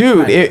dying to do.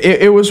 Dude,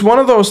 it was one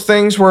of those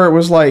things where it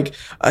was like,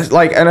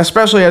 and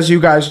especially as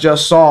you guys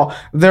just saw,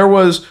 there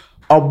was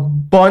a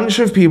bunch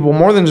of people,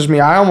 more than just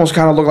me. I almost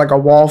kind of look like a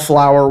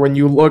wallflower when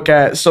you look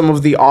at some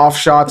of the off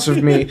shots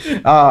of me,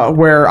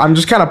 where I'm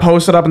just kind of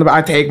posted up in the back.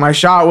 I take my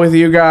shot with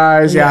you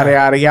guys, yada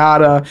yada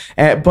yada.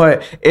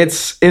 But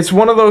it's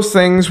one of those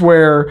things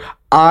where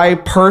I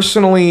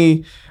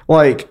personally,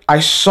 like, I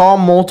saw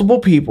multiple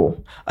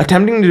people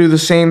attempting to do the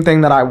same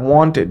thing that I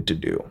wanted to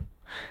do,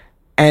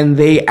 and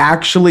they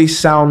actually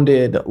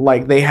sounded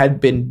like they had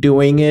been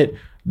doing it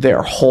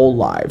their whole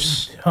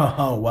lives.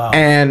 Oh, wow.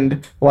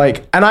 And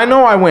I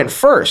know I went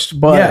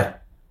first,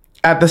 but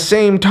at the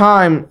same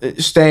time,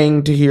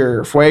 staying to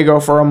hear Fuego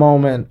for a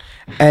moment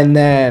and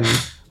then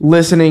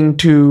listening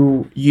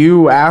to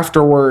you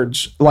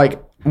afterwards,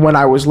 like when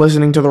I was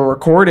listening to the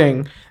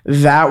recording,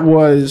 that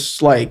was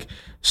like,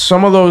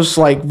 some of those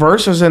like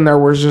verses in there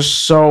were just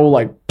so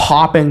like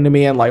popping to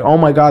me, and like, oh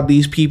my God,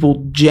 these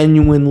people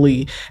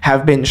genuinely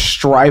have been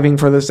striving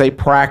for this. They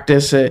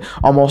practice it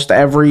almost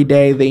every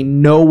day. They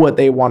know what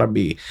they want to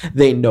be.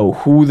 They know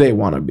who they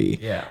want to be.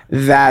 Yeah.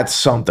 That's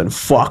something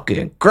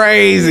fucking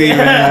crazy,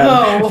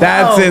 man.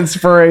 That's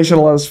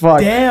inspirational as fuck.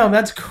 Damn,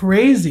 that's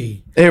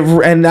crazy.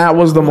 And that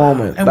was the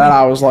moment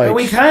I was like,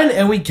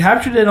 and we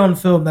captured it on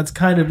film. That's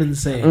kind of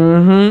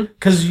insane.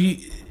 Because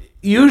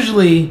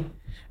usually.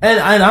 And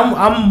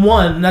I'm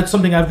one, and that's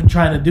something I've been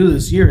trying to do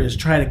this year, is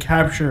try to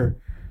capture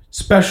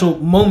special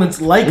moments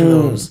like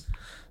those.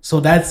 So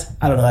that's,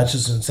 I don't know, that's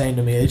just insane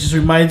to me. It just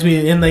reminds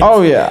me, and like,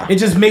 it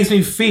just makes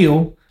me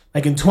feel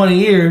like in 20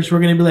 years we're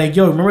gonna be like,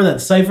 yo, remember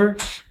that cipher?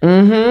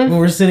 When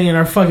we're sitting in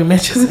our fucking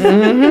mansions.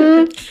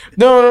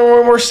 No,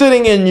 when we're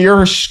sitting in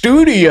your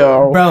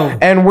studio, bro,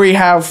 and we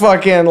have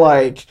fucking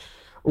like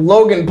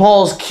Logan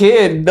Paul's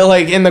kid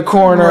like in the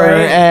corner,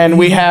 Right. and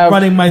we have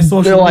running my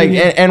social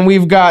media. and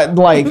we've got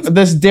like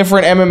this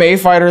different MMA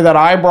fighter that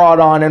I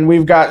brought on, and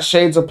we've got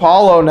Shades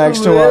Apollo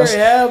next to us,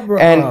 bro.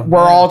 and we're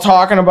all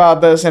talking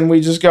about this, and we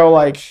just go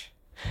like,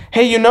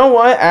 hey, you know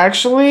what?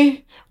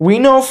 Actually, we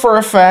know for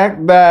a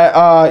fact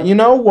that, you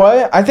know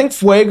what? I think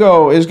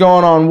Fuego is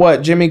going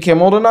on, Jimmy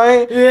Kimmel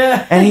tonight?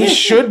 Yeah. And he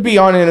should be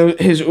on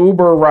his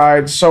Uber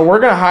ride. So we're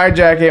going to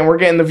hijack it, and we're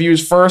getting the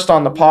views first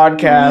on the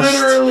podcast.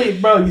 Literally,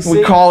 bro. You see?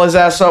 We call his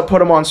ass up,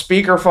 put him on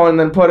speakerphone, and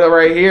then put it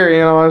right here.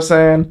 You know what I'm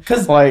saying?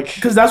 Because like,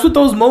 that's what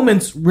those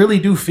moments really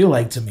do feel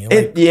like to me.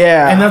 Like,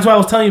 yeah. And that's why I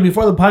was telling you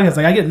before the podcast.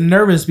 Like, I get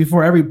nervous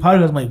before every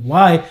podcast. I'm like,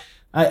 why?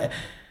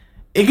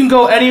 It can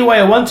go any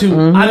way I want to.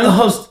 Mm-hmm. I'm the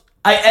host.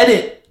 I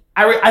edit.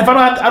 I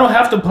don't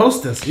have to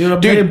post this. You know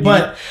what I'm saying?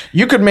 But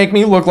you could make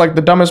me look like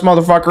the dumbest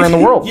motherfucker in the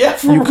world. Yeah,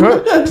 you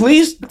could.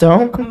 Please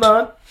don't. I'm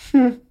not.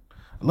 I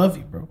love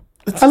you, bro.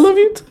 I love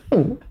you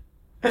too.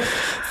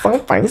 So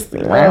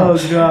feisty.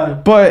 Oh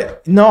god.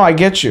 But no, I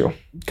get you.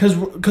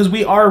 Because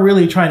we are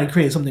really trying to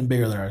create something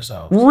bigger than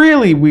ourselves.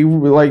 Really, we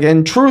like,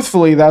 and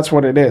truthfully, that's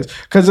what it is.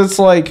 Because it's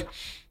like,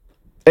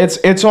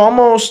 it's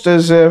almost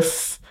as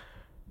if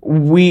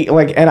we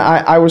like, and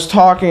I was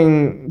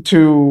talking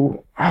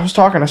to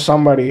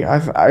somebody.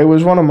 It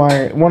was one of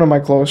my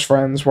close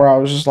friends where I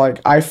was just like,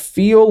 I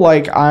feel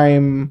like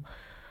I'm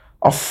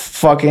a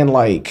fucking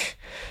like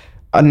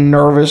a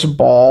nervous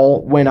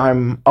ball when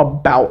I'm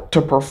about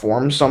to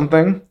perform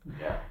something.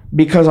 Yeah.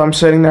 Because I'm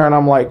sitting there and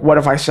I'm like, what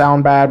if I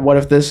sound bad? What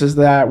if this is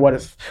that? What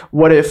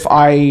if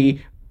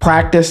I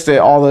practiced it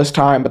all this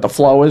time but the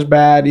flow is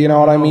bad? You know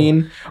what I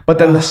mean? But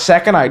then the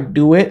second I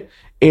do it,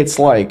 it's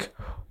like,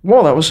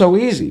 whoa, that was so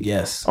easy.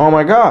 Yes. Oh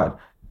my God.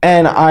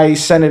 And I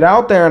send it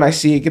out there and I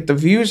see it get the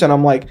views and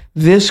I'm like,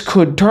 this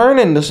could turn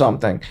into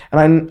something.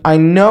 And I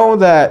know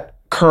that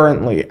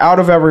currently, out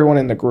of everyone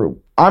in the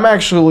group, I'm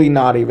actually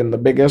not even the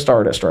biggest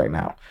artist right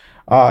now.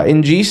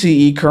 In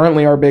GCE,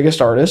 currently our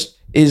biggest artist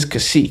is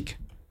Kasik.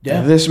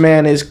 Yeah. This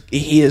man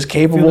is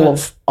capable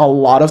of a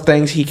lot of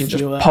things. He can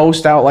just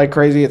post out like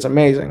crazy. It's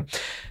amazing.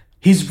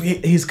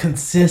 He's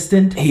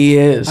consistent. He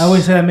is. I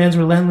always say that man's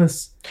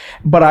relentless.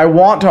 But I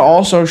want to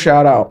also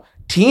shout out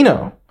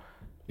Tino.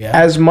 Yeah.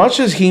 As much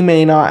as he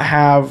may not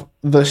have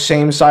the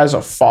same size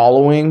of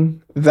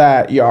following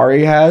that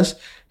Yari has,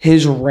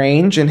 his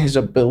range and his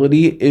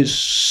ability is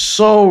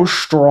so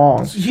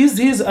strong. He's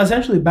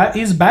essentially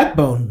he's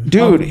backbone,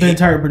 dude. Of the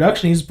entire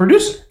production. He's a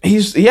producer. And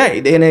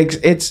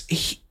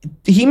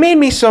he made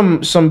me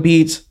some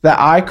beats that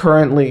I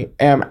currently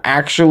am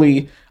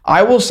actually.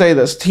 I will say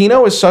this: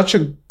 Tino is such a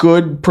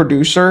good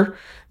producer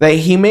that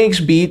he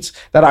makes beats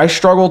that I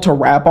struggle to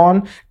rap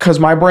on because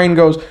my brain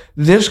goes,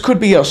 this could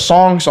be a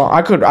song.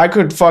 I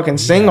could fucking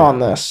sing on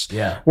this.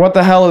 Yeah. What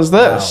the hell is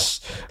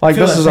this? Wow. Like,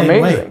 this is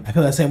amazing. I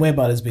feel that same way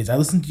about his beats. I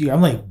listen to you. I'm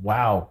like,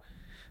 wow.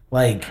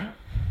 Like,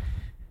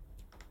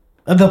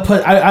 you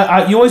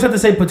always have to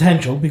say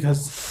potential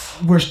because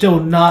we're still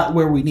not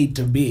where we need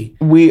to be.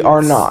 We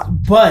are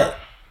not. But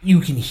you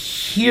can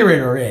hear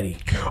it already.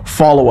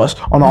 Follow us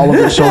on all of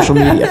your social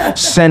media.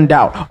 Send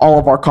out all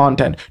of our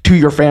content to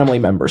your family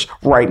members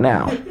right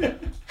now.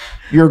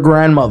 Your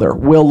grandmother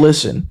will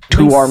listen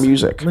to our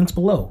music. Links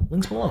below.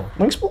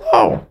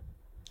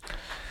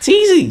 It's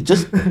easy.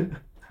 Just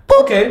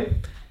okay.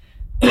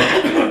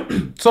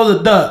 So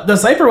the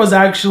Cypher was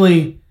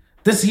actually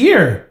this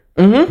year.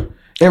 Mm-hmm.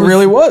 It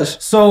really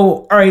was.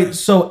 So all right.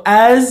 So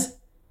as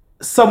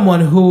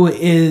someone who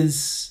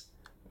is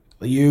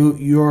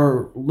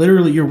you're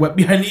wet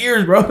behind the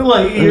ears, bro.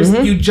 Like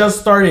you just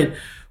started.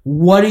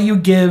 What do you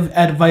give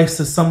advice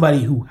to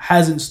somebody who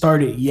hasn't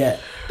started yet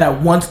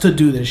that wants to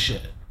do this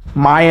shit?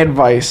 My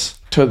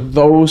advice to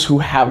those who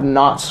have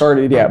not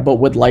started yet but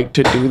would like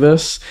to do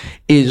this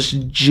is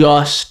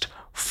just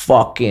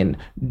fucking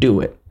do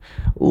it.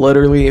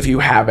 Literally, if you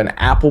have an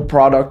Apple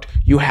product,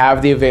 you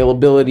have the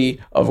availability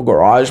of a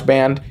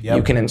GarageBand. Yep.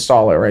 You can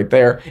install it right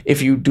there.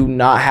 If you do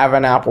not have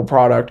an Apple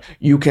product,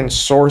 you can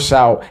source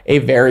out a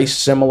very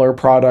similar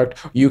product.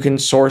 You can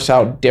source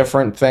out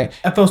different things.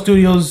 FL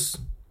Studios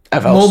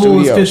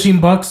mobile is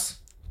 $15.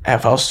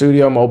 FL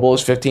Studio mobile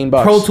is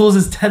 $15. Pro Tools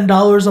is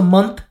 $10 a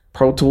month.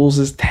 Pro Tools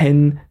is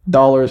 $10.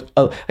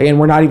 Again,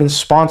 we're not even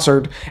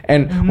sponsored,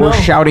 and we're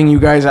shouting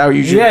you guys out.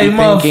 You should be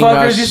thanking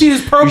us. You see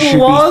these purple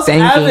walls? Be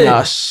thanking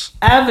us.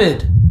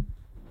 Avid.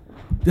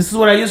 This is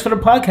what I use for the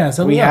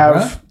podcast. We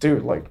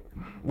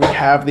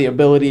have the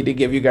ability to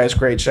give you guys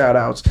great shout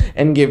outs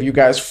and give you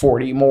guys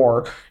 40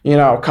 more,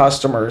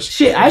 customers.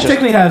 Shit, I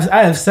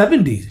have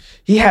 70.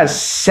 He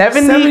has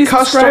 70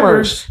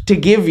 customers to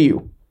give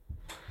you.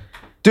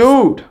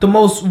 Dude. The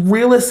most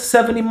realest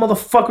 70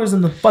 motherfuckers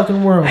in the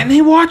fucking world. And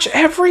they watch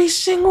every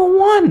single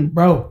one.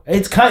 Bro,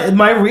 it's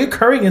my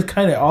reoccurring is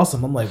kind of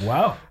awesome. I'm like,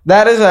 wow.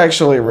 That is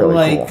actually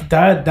really cool.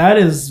 That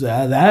is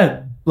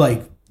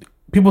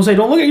people say,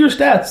 don't look at your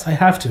stats. I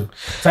have to.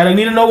 So I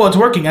need to know what's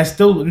working. I'm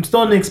still in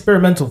the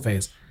experimental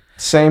phase.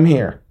 Same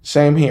here.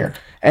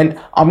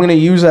 And I'm going to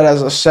use that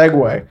as a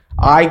segue.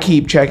 I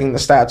keep checking the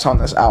stats on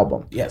this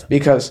album. Yes.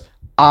 Because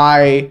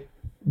I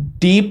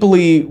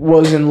deeply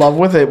was in love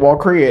with it while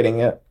creating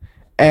it.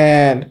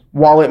 And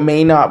while it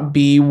may not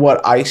be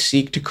what I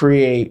seek to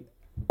create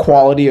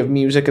quality of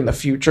music in the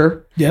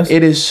future, yes,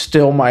 it is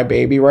still my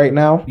baby right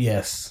now.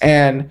 Yes.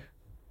 And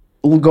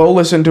go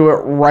listen to it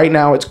right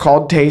now. It's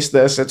called Taste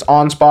This. It's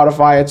on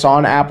Spotify. It's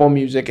on Apple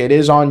Music. It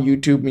is on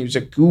YouTube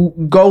Music.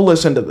 Go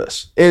listen to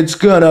this. It's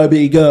gonna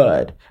be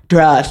good.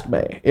 Trust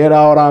me. You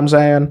know what I'm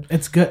saying?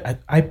 It's good.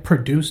 I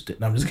produced it.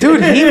 No, I'm just kidding.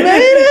 Dude, he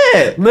made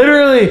it.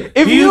 Literally.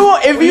 If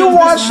you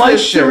watch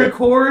this shit, to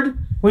record,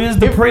 we use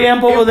the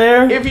preamp over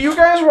there. If you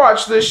guys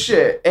watch this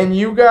shit and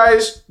you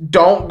guys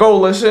don't go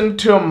listen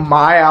to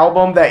my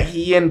album that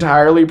he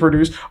entirely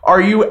produced,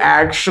 are you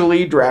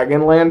actually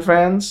Dragonland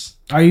fans?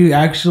 Are you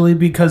actually?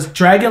 Because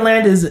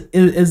Dragonland is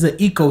an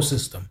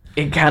ecosystem.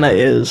 It kind of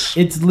is.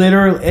 It's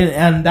literally,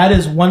 and that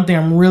is one thing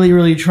I'm really,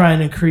 really trying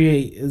to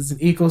create is an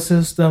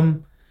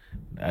ecosystem.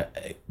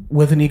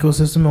 With an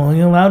ecosystem only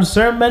allowed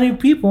certain many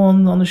people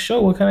on the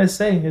show. What can I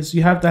say? Is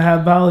you have to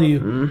have value.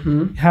 Mm-hmm.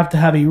 You have to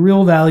have a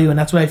real value, and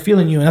that's what I feel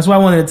in you. And that's why I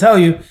wanted to tell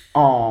you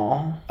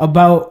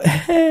about.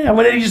 I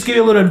wanted to just give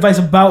you a little advice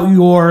about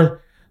your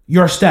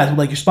stats,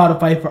 like your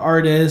Spotify for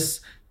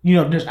artists. You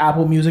know, there's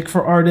Apple Music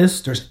for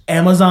artists. There's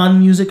Amazon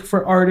Music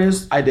for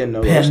artists. I didn't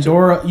know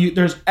Pandora.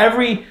 There's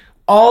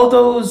all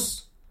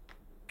those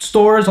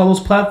stores, all those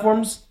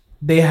platforms.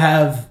 They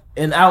have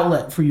an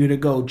outlet for you to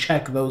go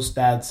check those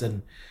stats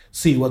and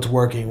see what's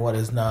working, what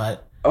is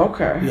not.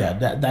 Okay. Yeah,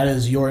 that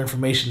is your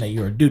information that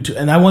you are due to.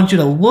 And I want you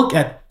to look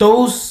at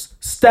those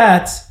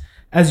stats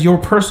as your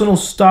personal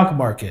stock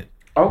market.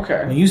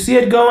 Okay. When you see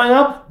it going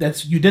up,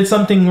 you did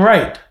something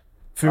right.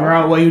 Figure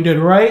out what you did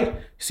right.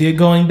 See it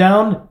going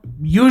down,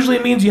 usually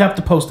means you have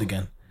to post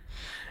again.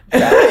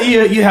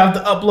 you have to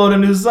upload a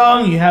new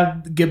song. You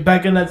have to get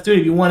back in that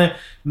studio. You want to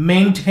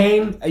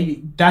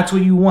maintain. That's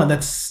what you want.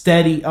 That's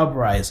steady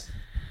uprise.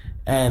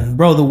 And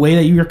bro, the way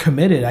that you're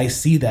committed, I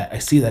see that. I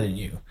see that in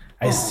you.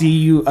 I see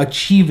you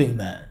achieving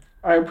that.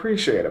 I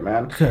appreciate it,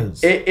 man.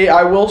 Because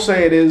I will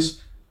say it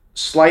is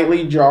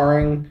slightly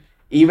jarring,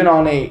 even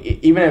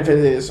if it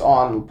is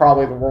on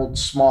probably the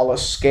world's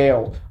smallest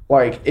scale.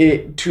 Like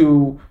it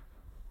to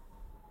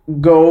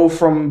go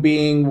from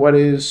being what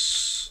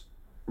is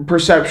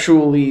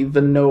perceptually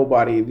the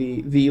nobody,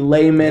 the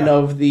layman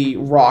of the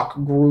rock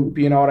group,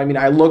 you know what I mean?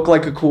 I look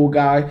like a cool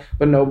guy,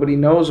 but nobody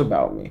knows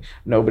about me.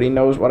 Nobody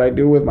knows what I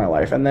do with my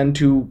life. And then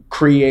to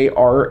create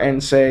art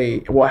and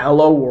say, well,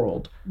 hello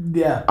world.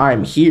 Yeah.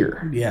 I'm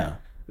here. Yeah.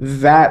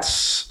 That's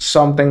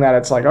something that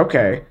it's like,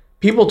 okay,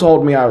 people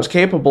told me I was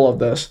capable of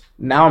this.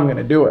 Now I'm going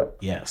to do it.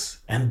 Yes.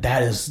 And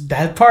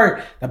that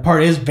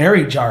part is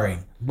very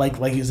jarring.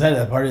 Like you said,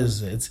 that part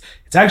is it's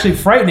actually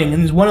frightening,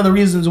 and it's one of the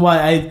reasons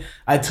why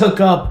I took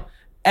up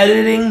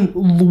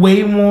editing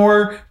way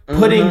more,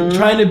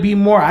 trying to be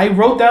more. I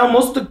wrote down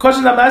most of the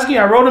questions I'm asking.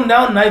 I wrote them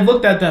down and I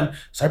looked at them.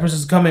 Cypress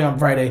is coming on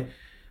Friday.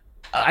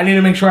 I need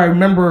to make sure I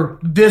remember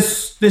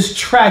this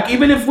track,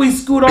 even if we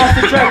scoot off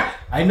the track.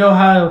 I know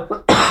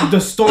how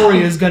the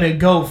story is gonna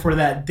go for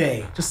that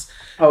day.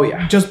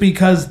 Just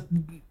because.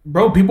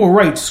 Bro, people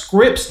write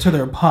scripts to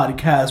their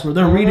podcast where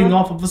they're reading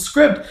off of a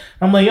script.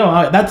 I'm like,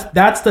 yo,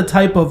 that's the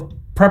type of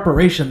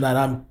preparation that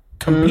I'm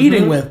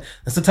competing with.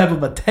 That's the type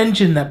of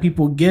attention that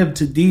people give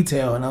to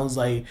detail. And I was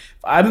like,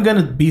 I'm going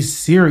to be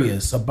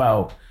serious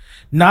about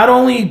not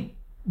only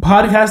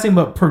podcasting,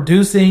 but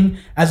producing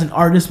as an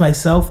artist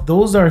myself.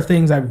 Those are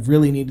things I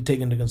really need to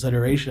take into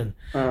consideration.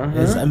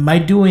 Am I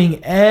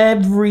doing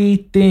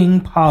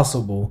everything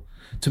possible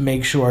to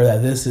make sure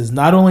that this is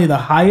not only the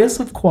highest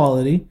of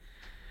quality,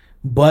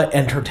 but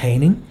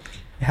entertaining?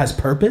 It has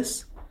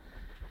purpose.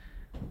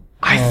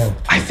 I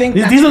think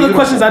these are the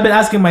questions I've been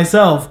asking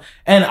myself,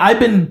 and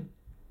I've been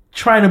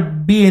trying to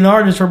be an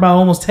artist for about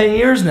almost 10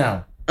 years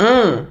now.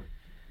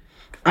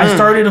 I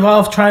started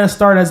off trying to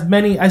start as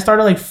many. I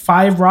started like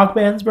 5 rock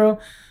bands, bro.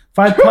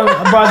 5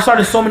 punk. Bro, I've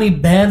started so many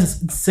bands.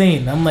 It's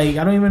insane. I'm like,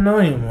 I don't even know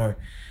anymore.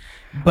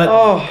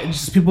 But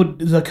just people,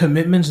 the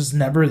commitment's just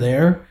never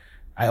there.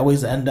 I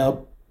always end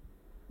up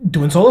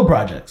doing solo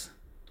projects.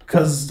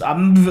 Because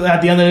I'm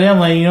at the end of the day, I'm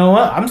like, you know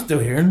what? I'm still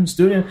here in the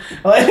studio.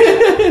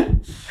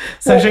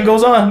 Session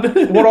goes on.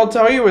 What I'll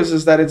tell you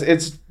is that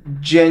it's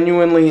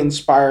genuinely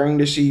inspiring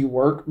to see you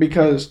work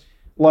because,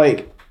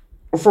 like,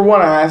 for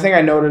one, I think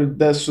I noted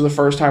this the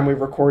first time we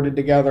recorded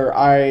together.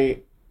 I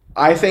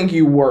think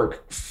you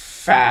work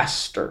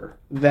faster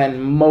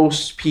than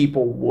most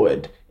people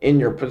would in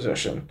your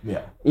position.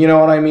 Yeah, you know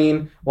what I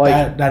mean.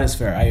 Like that is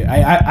fair.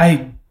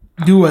 I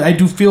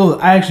actually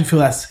feel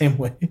that same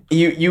way.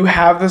 You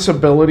have this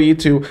ability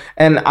to,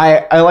 and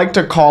I like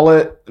to call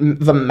it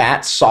the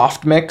Matt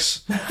soft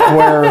mix,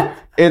 where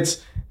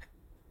it's,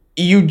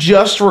 you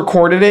just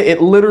recorded it.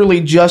 It literally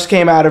just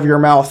came out of your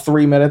mouth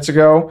 3 minutes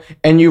ago,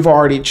 and you've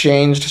already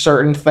changed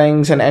certain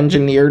things and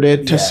engineered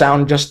it to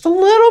sound just a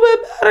little bit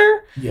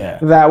better. Yeah.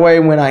 That way,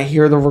 when I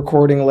hear the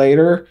recording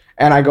later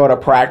and I go to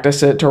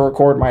practice it to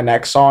record my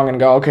next song and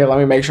go, okay, let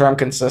me make sure I'm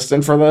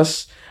consistent for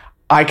this,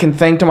 I can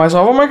think to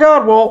myself, oh my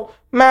God, well,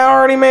 Matt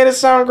already made it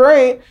sound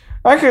great.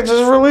 I could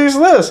just release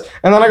this.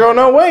 And then I go,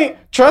 no, wait,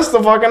 trust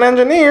the fucking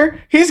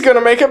engineer. He's going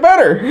to make it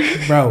better.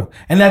 Bro.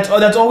 And that's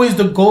always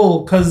the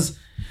goal, because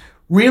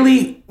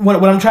really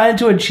what I'm trying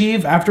to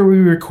achieve after we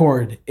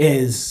record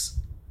is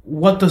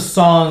what the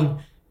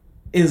song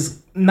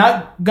is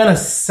not going to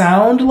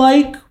sound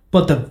like,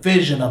 but the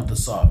vision of the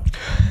song.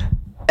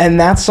 And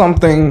that's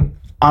something,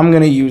 I'm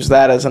going to use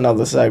that as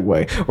another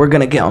segue. We're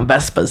going to get on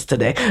Vespas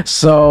today.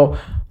 So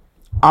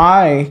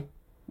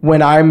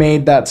when I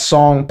made that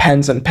song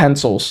Pens and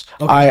Pencils,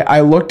 okay.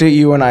 I looked at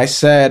you and I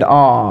said,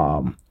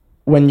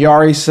 when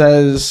Yari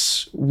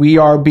says we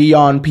are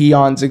beyond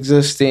peons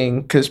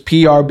existing because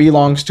PR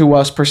belongs to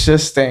us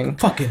persisting.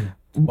 Fucking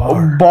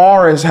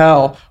bar as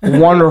hell.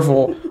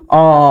 Wonderful.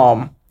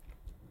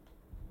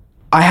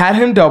 I had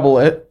him double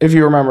it, if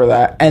you remember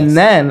that. And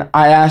then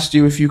I asked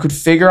you if you could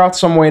figure out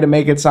some way to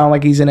make it sound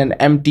like he's in an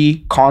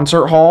empty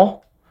concert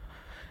hall.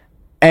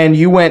 And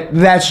you went,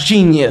 that's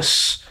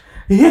genius.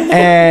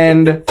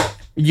 And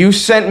you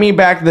sent me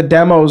back the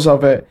demos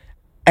of it,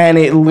 and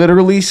it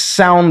literally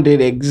sounded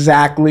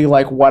exactly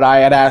like what I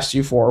had asked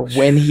you for.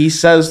 When he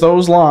says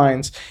those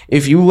lines,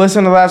 if you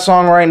listen to that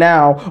song right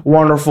now,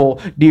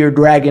 wonderful, dear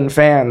Dragon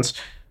fans,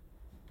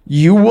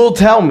 you will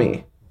tell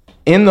me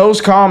in those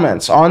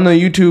comments on the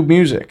YouTube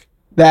music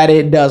that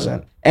it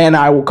doesn't. And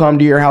I will come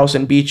to your house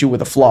and beat you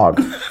with a flog.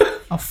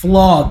 A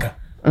flog.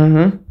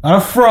 Mm-hmm. Not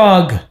a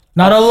frog.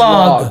 Not a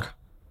log. Flog.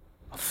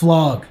 A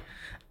flog.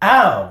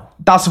 Ow.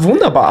 Das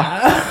wunderbar.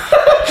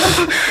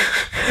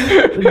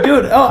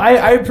 Dude,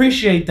 I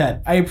appreciate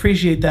that. I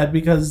appreciate that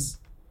because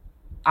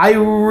I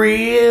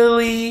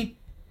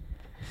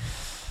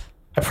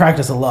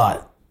practice a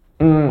lot.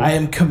 I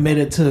am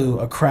committed to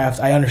a craft.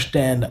 I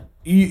understand.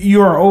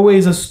 You are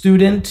always a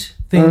student.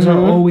 Things are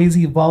always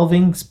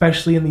evolving,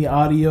 especially in the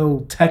audio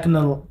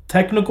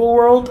technical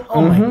world.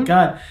 Oh my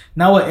God.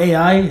 Now with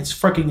AI, it's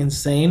freaking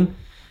insane.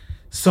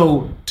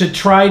 So to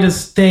try to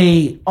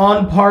stay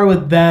on par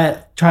with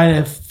that, trying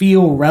to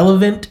feel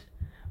relevant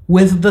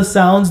with the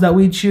sounds that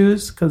we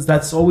choose, because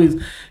that's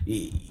always,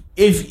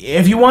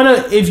 if you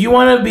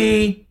wanna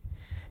be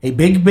a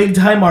big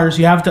time artist,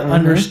 you have to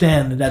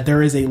understand that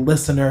there is a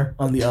listener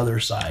on the other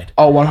side.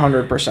 Oh,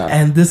 100%.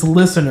 And this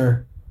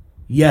listener,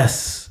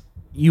 yes,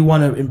 you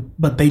want to,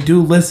 but they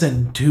do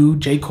listen to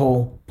J.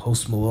 Cole,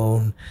 Post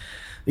Malone.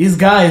 These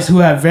guys who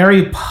have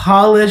very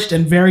polished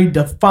and very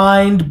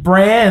defined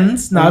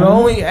brands, not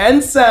only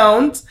and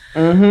sounds.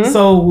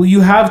 So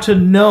you have to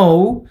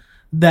know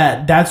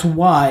that that's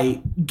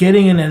why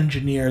getting an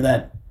engineer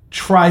that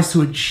tries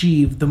to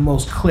achieve the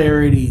most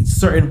clarity,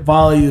 certain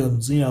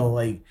volumes,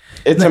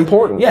 it's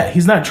important. Yeah,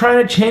 he's not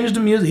trying to change the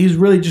music. He's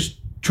really just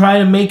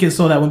trying to make it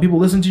so that when people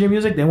listen to your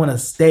music, they want to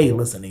stay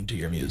listening to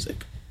your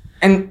music.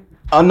 And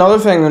another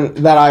thing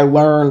that I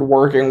learned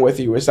working with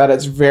you is that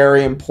it's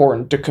very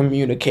important to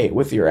communicate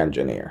with your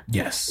engineer.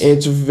 Yes.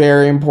 It's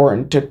very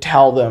important to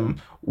tell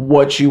them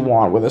what you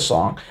want with a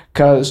song.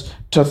 Because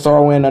to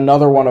throw in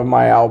another one of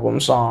my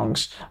album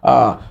songs,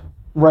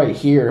 right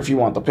here, if you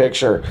want the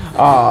picture.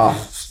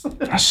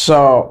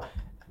 So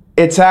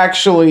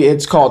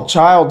it's called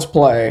Child's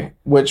Play,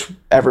 which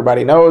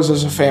everybody knows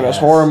is a famous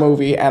horror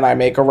movie, and I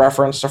make a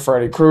reference to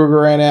Freddy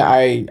Krueger in it.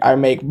 I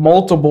make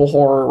multiple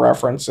horror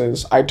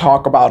references. I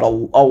talk about a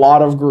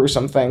lot of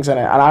gruesome things in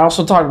it, and I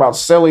also talk about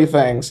silly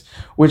things,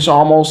 which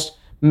almost,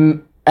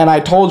 and I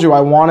told you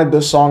I wanted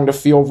this song to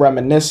feel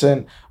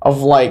reminiscent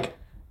of like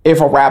if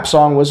a rap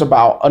song was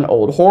about an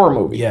old horror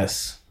movie.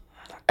 Yes.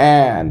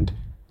 And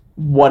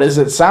what does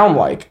it sound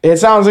like? It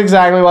sounds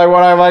exactly like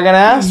what I fucking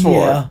asked for.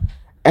 Yeah.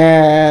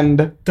 And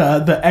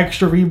the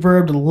extra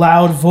reverb, the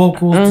loud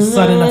vocals, the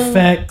sudden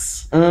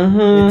effects,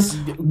 it's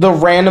the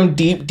random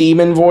deep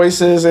demon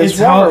voices. It's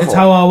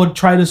how I would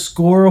try to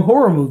score a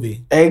horror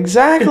movie.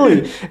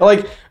 Exactly.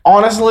 Like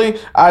honestly,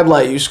 I'd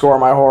let you score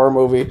my horror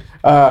movie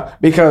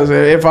because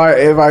if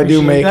I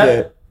do make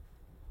it,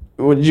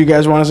 would you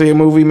guys want to see a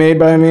movie made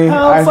by me?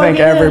 I think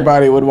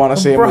everybody would want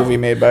to see a movie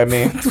made by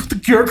me.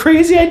 Your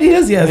crazy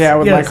ideas, yes. Yeah,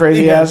 with my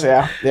crazy ass,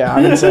 yeah,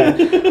 I'm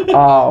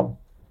insane.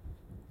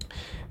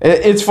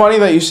 It's funny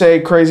that you say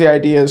crazy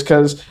ideas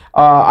because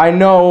I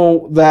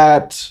know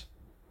that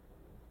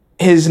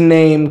his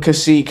name,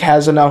 Cacique,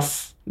 has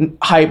enough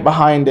hype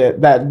behind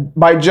it that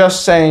by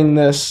just saying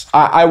this,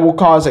 I will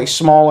cause a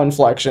small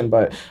inflection.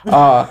 But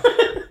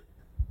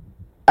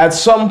at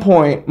some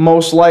point,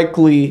 most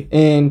likely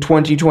in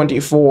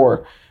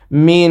 2024,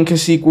 me and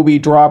Cacique will be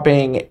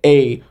dropping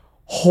a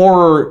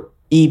horror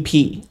EP.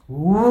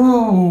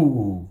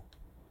 Ooh.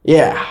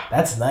 Yeah.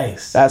 That's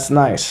nice. That's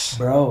nice.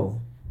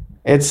 Bro.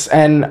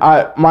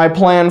 My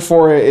plan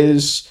for it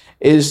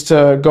is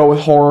to go with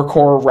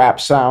horrorcore rap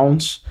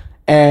sounds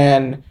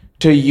and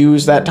to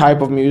use that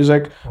type of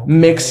music,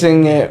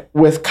 mixing it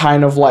with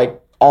kind of like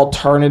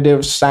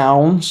alternative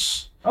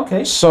sounds.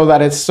 Okay. So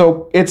that it's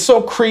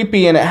so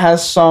creepy and it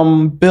has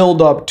some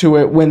build up to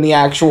it when the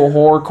actual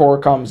horrorcore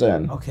comes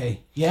in.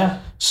 Okay. Yeah.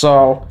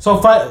 So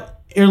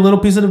your little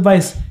piece of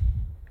advice,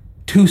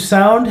 to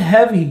sound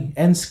heavy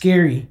and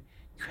scary,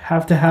 you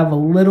have to have a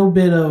little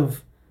bit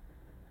of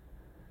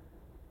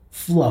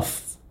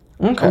fluff.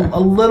 Okay. A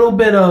little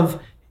bit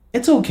of,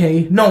 it's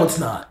okay. No, it's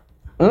not.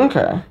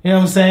 Okay. You know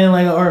what I'm saying?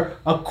 Like, or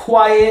a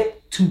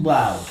quiet, too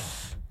loud.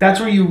 That's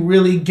where you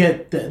really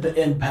get the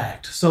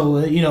impact. So,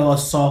 a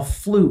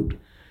soft flute.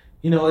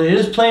 It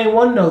is playing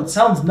one note.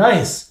 Sounds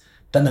nice.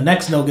 Then the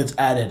next note gets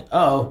added.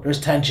 Uh-oh, there's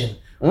tension.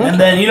 Okay. And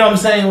then, what I'm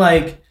saying?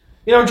 Like,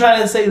 I'm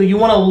trying to say? Like, you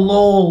want to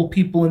lull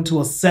people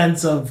into a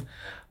sense of,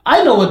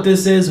 I know what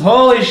this is.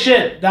 Holy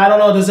shit. I don't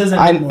know what this is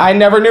anymore. I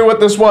never knew what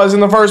this was in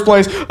the first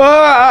place.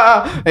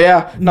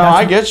 Yeah. No,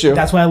 I get you.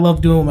 That's why I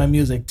love doing my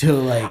music too.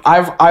 Like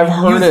I've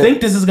heard it. You think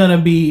this is gonna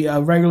be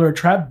a regular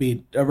trap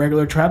beat, a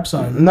regular trap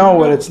song? No,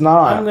 but it's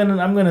not.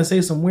 I'm gonna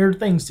say some weird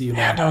things to you.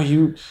 Yeah, no,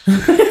 you.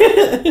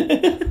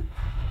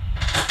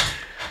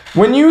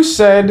 When you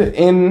said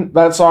in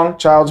that song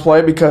 "Child's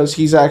Play," because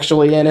he's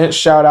actually in it.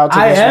 Shout out to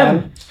this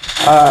man.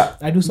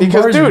 I do some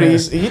because dude,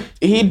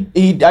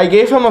 he I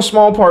gave him a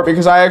small part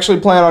because I actually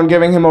plan on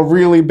giving him a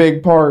really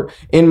big part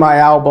in my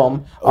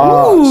album.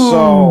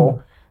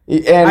 So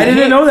I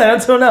didn't know that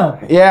until now.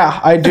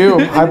 Yeah, I do.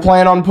 I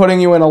plan on putting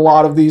you in a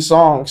lot of these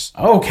songs.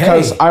 Okay.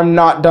 Because I'm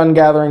not done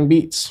gathering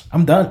beats.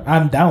 I'm done.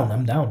 I'm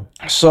down.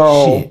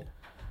 So shit.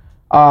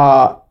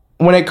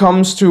 When it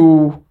comes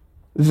to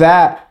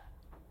that,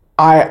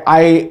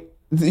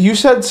 you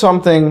said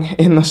something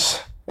in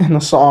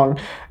the song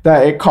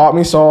that it caught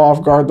me so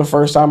off guard the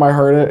first time I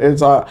heard it.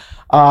 It's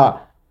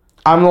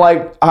I'm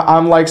like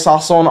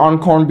sazon on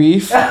corned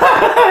beef.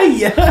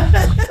 Yeah.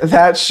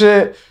 That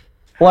shit.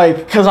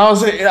 Like, cause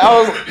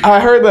I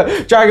heard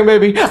the Dragon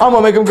Baby, I'm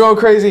gonna make him go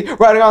crazy,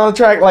 riding on the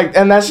track, like,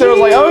 and that shit was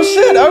like, oh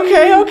shit,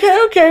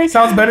 okay.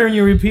 Sounds better when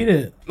you repeat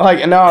it.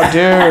 Like, no, dude,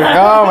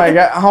 oh my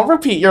god, I'll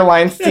repeat your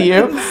lines to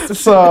you.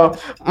 So,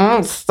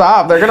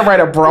 stop. They're gonna write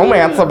a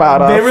bromance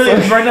about us. They really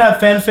right now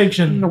fan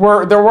fiction.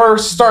 We're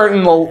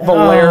starting the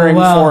layering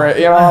for it.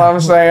 You know what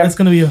I'm saying? It's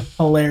gonna be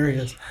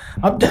hilarious.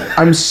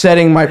 I'm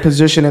setting my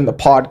position in the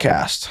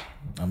podcast.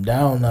 I'm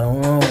down. I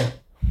don't know.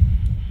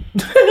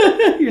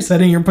 You're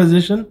setting your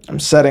position? I'm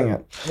setting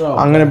it. Oh,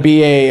 I'm going to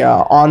be a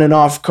on and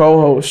off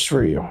co-host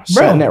for you.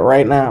 Setting it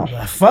right now.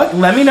 Fuck,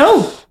 let me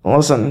know.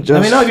 Listen,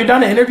 let me know if you're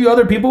down to interview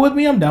other people with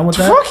me. I'm down with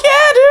that. Fuck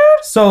yeah,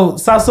 dude. So,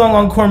 sazon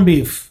on corned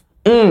beef.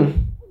 Have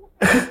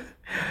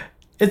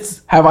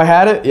I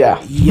had it?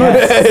 Yeah.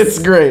 Yes. It's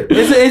great.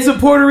 It's a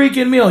Puerto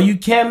Rican meal. You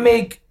can't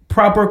make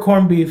proper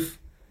corned beef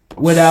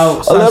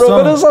without a little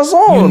bit of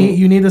sazon.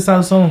 You need the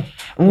sazon.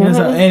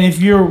 Mm-hmm. And if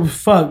you're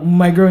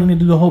my girl, you need to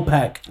do the whole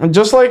pack.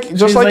 Just like you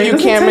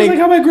can't make like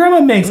how my grandma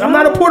makes. I'm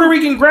not a Puerto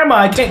Rican grandma.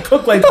 I can't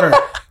cook like her.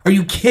 Are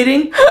you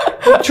kidding?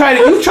 You try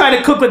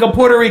to cook like a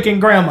Puerto Rican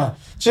grandma.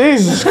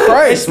 Jesus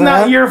Christ,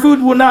 man. Your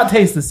food will not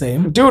taste the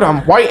same. Dude,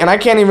 I'm white and I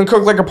can't even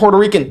cook like a Puerto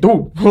Rican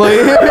dude.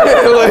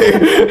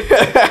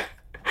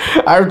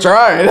 I've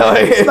tried.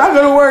 It's not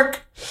gonna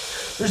work.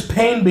 There's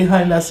pain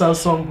behind that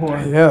sazon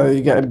porn. Yeah,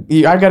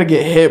 I gotta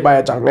get hit by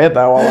a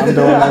chancleta while I'm doing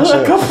that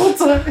shit. A couple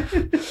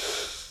times.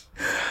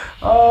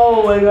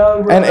 Oh my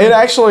god, bro. And it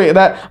actually, I'm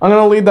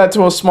gonna lead that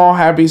to a small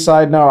happy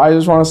side note. I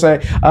just want to say,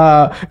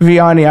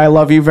 Vianney, I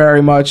love you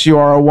very much. You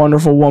are a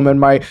wonderful woman,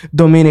 my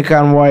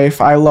Dominican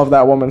wife. I love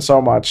that woman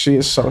so much. She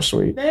is so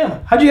sweet.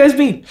 Damn, how'd you guys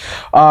meet?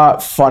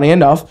 Funny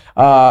enough,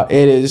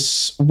 it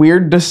is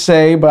weird to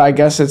say, but I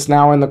guess it's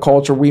now in the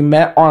culture. We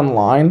met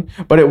online,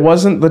 but it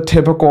wasn't the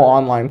typical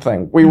online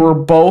thing. We were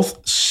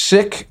both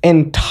sick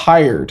and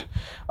tired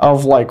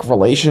of like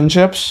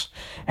relationships,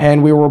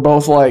 and we were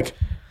both like,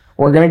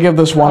 we're going to give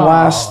this one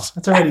last...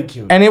 That's already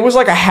cute. And it was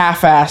like a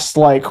half-assed,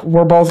 like,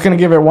 we're both going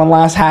to give it one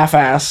last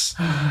half-ass.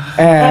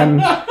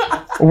 And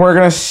we're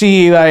going to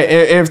see like,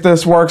 if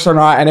this works or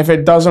not. And if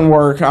it doesn't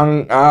work,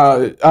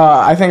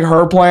 I think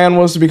her plan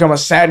was to become a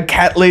sad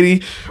cat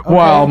lady,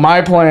 while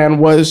my plan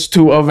was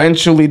to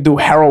eventually do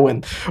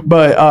heroin.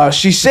 But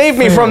she saved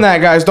me from that,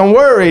 guys. Don't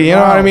worry. You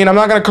know what I mean? I'm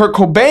not going to Kurt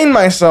Cobain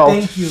myself.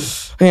 Thank you.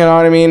 You know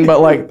what I mean? But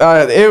like,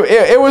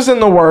 it was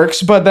in the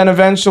works. But then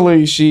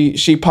eventually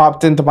she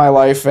popped into my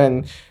life,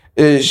 and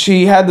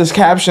she had this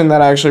caption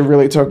that actually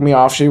really took me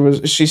off.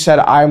 She said,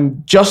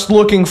 "I'm just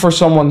looking for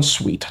someone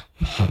sweet."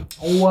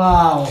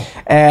 Wow.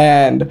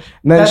 And then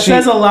that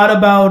says a lot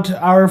about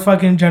our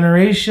fucking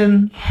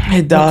generation.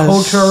 It does. The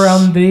culture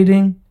around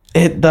dating.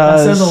 It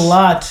does. That says a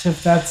lot.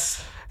 If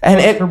that's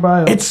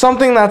it's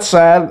something that's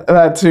sad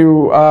that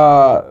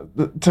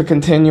to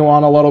continue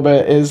on a little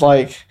bit is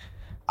like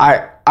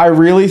I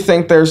really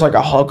think there's like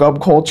a hookup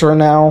culture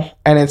now,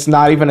 and it's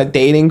not even a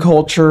dating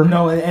culture.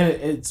 No, and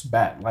it's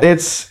bad. Like,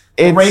 it's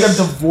the rate of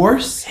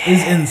divorce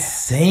is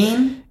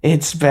insane.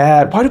 It's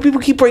bad. Why do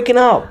people keep breaking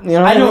up? You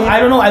know I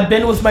don't know. I've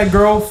been with my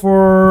girl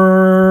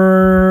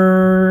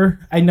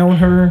I known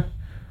her.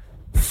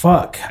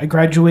 I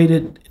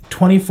graduated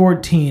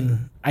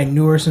 2014. I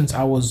knew her since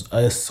I was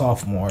a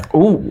sophomore.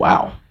 Oh,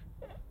 wow.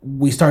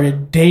 We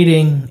started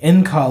dating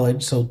in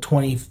college, so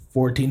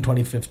 2014,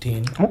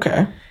 2015.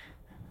 Okay.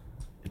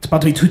 It's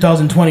about to be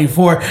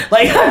 2024.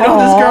 Like, I know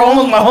this girl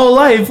almost my whole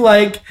life.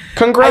 Like,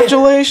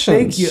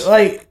 congratulations. Thank you.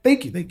 Like,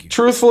 thank you.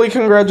 Truthfully,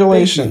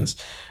 congratulations.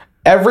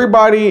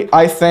 Everybody,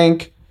 I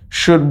think,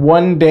 should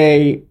one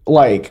day,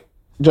 like,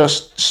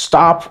 just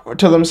stop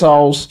to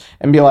themselves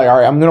and be like, all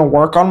right, I'm going to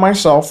work on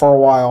myself for a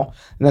while.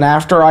 And then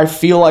after I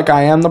feel like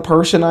I am the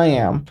person I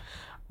am,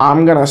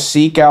 I'm going to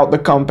seek out the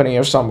company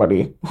of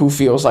somebody who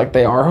feels like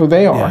they are who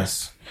they are.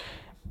 Yes.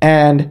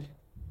 And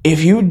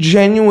if you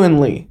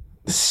genuinely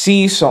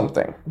see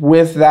something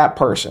with that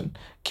person,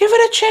 give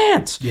it a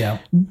chance. Yeah.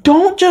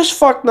 Don't just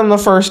fuck them the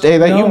first day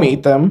that you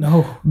meet them.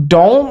 No.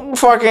 Don't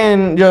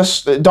fucking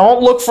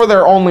don't look for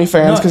their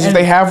OnlyFans, because if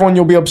they have one,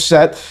 you'll be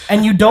upset.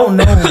 And you don't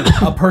know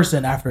a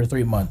person after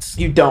 3 months.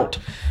 You don't.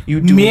 You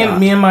do not.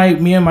 Me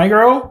and my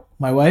girl,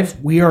 my wife,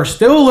 we are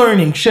still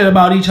learning shit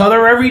about each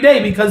other every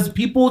day because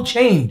people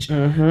change.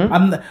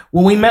 When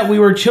we met, we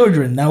were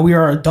children. Now we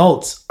are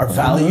adults. Our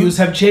values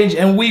have changed,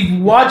 and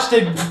we've watched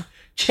it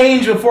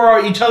change before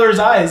each other's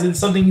eyes. It's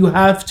something you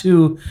have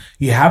to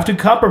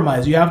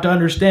compromise. You have to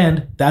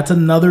understand that's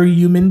another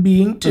human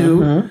being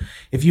too.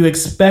 If you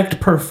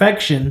expect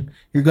perfection,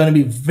 you're going to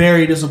be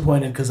very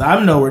disappointed, because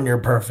I'm nowhere near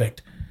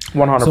perfect.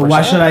 100%. So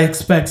why should I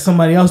expect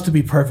somebody else to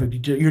be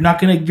perfect? You're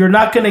not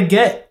gonna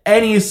get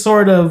any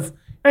sort of,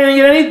 you're not gonna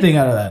get anything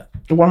out of that.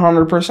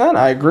 100%.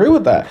 I agree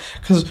with that.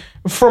 Because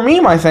for me,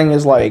 my thing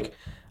is like,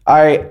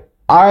 I'm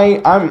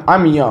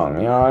young,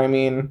 you know what I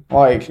mean?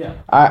 Like, yeah.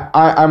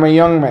 I'm a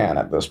young man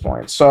at this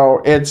point.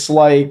 So it's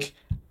like,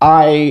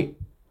 I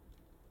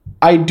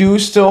do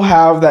still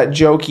have that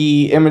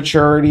jokey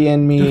immaturity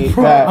in me.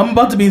 That, I'm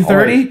about to be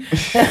 30.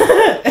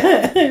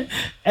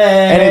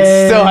 and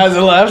it still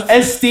hasn't left.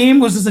 Esteem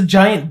was just a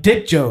giant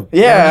dick joke.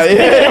 Yeah.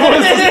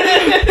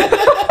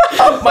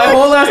 My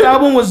whole last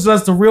album was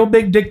just a real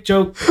big dick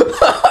joke.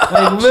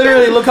 Like,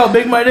 literally, look how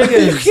big my dick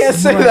is. You can't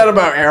say that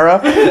about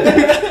Era.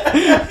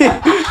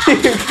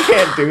 You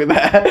can't do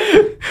that.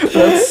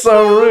 That's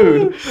so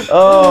rude.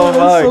 Oh,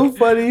 that's so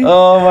funny.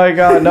 Oh my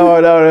god,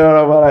 no.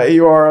 But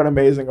you are an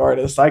amazing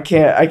artist. I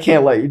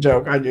can't let you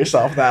joke on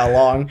yourself that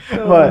long.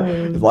 But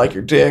like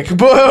your dick.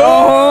 But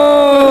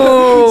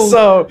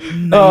so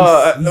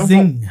nice.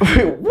 Zing.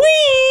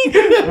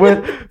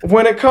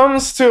 when it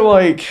comes to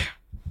like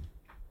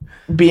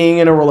being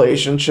in a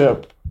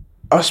relationship,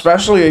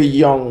 especially a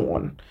young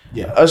one.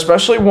 Yeah.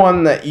 Especially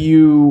one that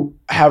you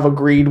have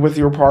agreed with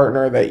your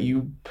partner that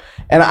you,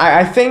 and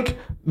I think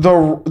the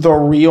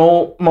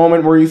real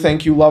moment where you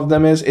think you love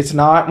them is, it's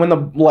not when the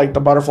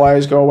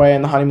butterflies go away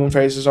and the honeymoon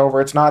phase is over.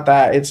 It's not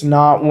that. It's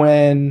not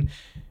when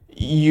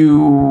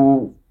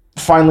you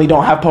finally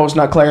don't have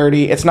post-nut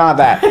clarity. It's not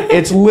that.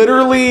 It's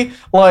literally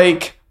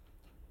like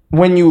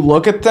when you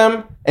look at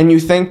them and you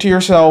think to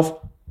yourself,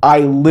 I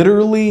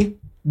literally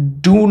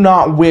do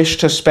not wish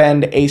to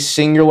spend a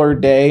singular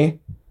day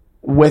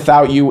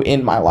without you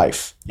in my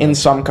life in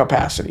some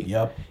capacity.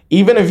 Yep.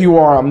 Even if you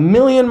are a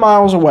million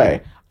miles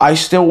away, I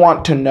still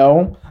want to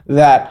know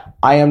that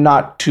I am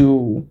not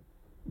to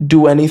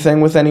do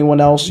anything with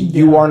anyone else.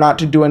 Yeah. You are not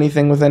to do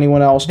anything with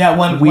anyone else. Yeah,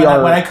 when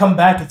I come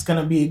back, it's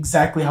going to be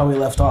exactly how we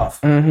left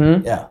off.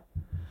 Mm-hmm. Yeah.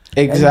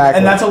 Exactly.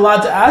 And that's a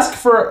lot to ask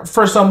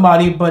for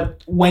somebody,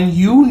 but when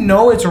you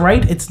know it's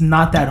right, it's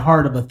not that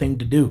hard of a thing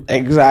to do.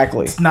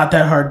 Exactly. It's not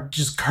that hard to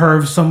just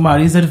curve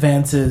somebody's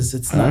advances.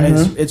 It's not.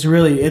 It's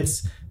really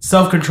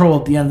self-control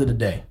at the end of the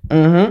day.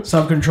 Mm-hmm.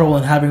 Self-control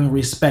and having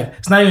respect.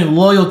 It's not even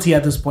loyalty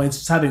at this point. It's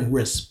just having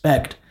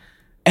respect.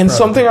 And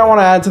something I want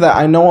to add to that,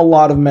 I know a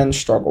lot of men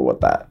struggle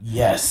with that.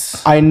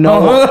 Yes. I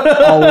know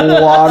a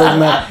lot of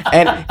men.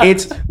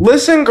 And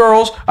listen,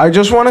 girls, I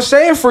just want to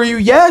say it for you.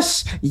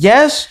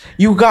 Yes,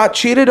 you got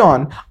cheated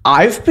on.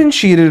 I've been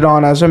cheated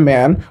on as a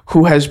man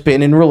who has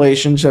been in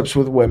relationships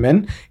with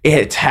women.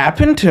 It's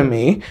happened to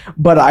me,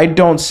 but I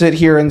don't sit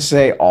here and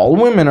say all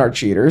women are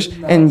cheaters.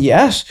 No. And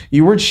yes,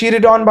 you were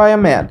cheated on by a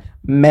man.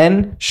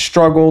 Men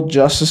struggle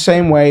just the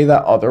same way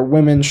that other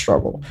women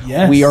struggle.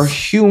 Yes. We are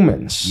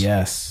humans.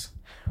 Yes.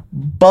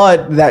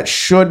 But that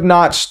should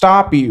not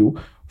stop you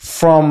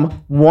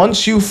from,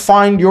 once you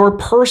find your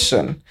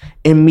person,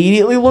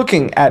 immediately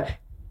looking at,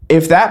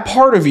 if that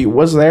part of you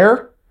was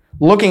there,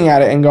 looking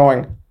at it and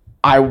going,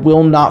 I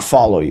will not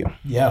follow you.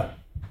 Yeah.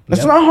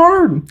 It's not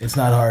hard. It's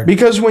not hard.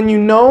 Because when you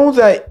know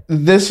that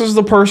this is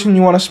the person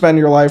you want to spend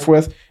your life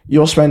with,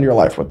 you'll spend your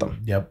life with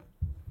them. Yep.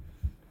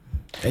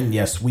 And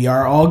yes, we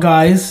are all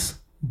guys,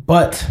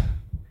 but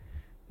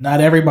not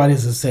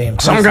everybody's the same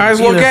person. Some guys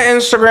look at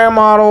Instagram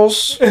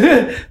models.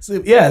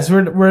 So, yes,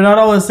 we're not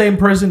all the same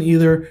person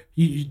either.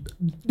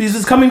 This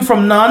is coming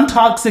from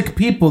non-toxic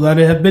people that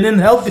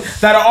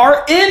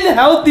are in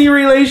healthy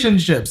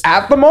relationships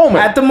at the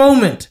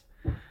moment.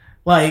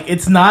 Like,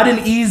 it's not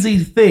an easy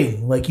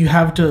thing. Like, you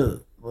have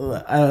to.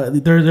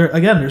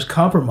 There's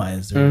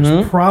compromise.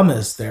 There's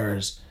promise.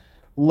 There's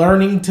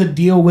learning to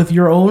deal with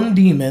your own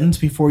demons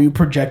before you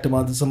project them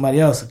onto somebody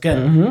else.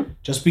 Again,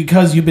 just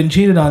because you've been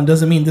cheated on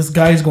doesn't mean this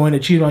guy's going to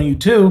cheat on you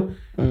too.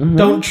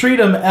 Don't treat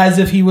him as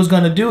if he was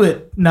going to do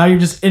it. Now you're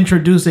just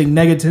introducing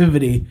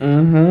negativity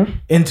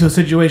into a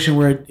situation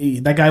where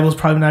that guy was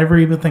probably never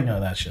even thinking of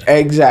that shit.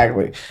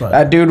 Exactly. But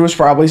that dude was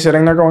probably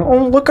sitting there going,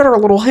 oh, look at her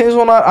little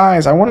hazelnut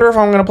eyes. I wonder if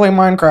I'm going to play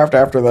Minecraft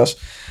after this.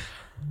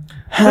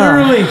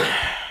 Literally,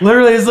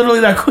 it's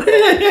literally that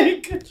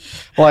quick.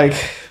 Like,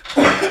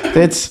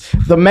 It's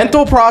the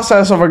mental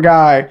process of a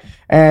guy.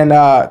 And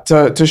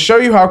to show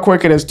you how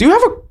quick it is, do you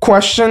have a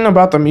question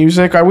about the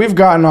music? We've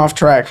gotten off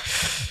track.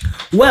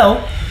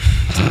 Well,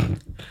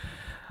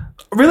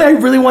 really, I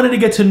really wanted to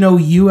get to know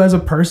you as a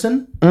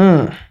person.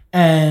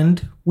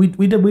 And we've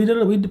done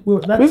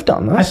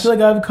this. I feel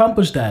like I've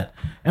accomplished that.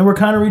 And we're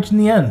kind of reaching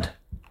the end.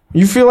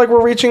 You feel like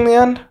we're reaching the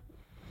end?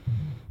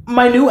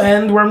 My new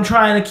end, where I'm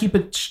trying to keep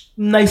it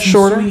nice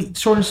and sweet,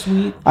 short and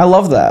sweet. I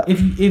love that.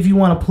 If you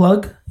want to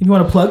plug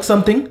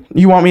something,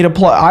 you want me to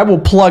plug? I will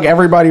plug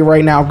everybody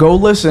right now. Go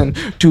listen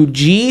to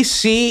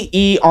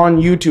GCE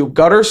on YouTube,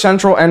 Gutter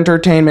Central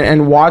Entertainment,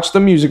 and watch the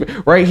music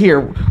right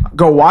here.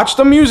 Go watch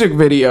the music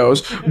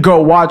videos.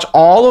 Go watch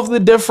all of the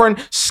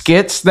different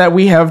skits that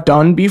we have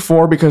done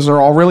before because they're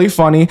all really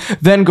funny.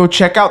 Then go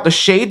check out the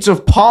Shades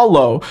of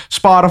Paulo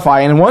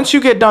Spotify, and once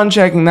you get done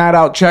checking that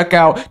out, check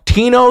out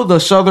Tino the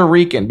Southern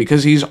Rican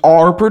because he's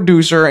our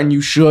producer, and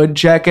you should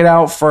check it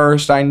out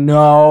first. I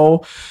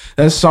know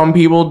that some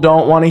people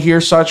don't want to hear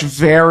such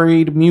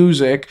varied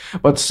music,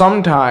 but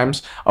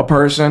sometimes a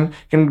person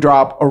can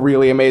drop a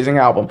really amazing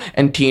album,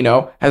 and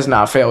Tino has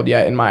not failed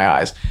yet in my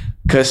eyes.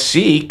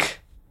 Kasik,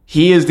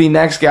 he is the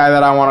next guy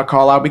that I want to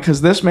call out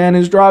because this man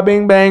is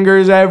dropping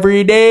bangers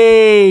every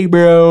day,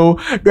 bro.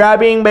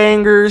 Dropping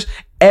bangers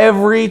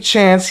every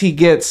chance he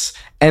gets.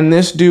 And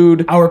this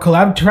dude, our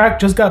collab track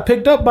just got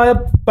picked up by a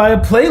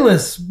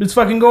playlist. It's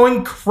fucking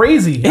going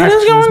crazy.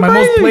 It's my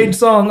most played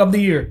song of the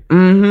year.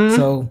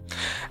 So,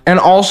 and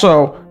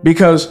also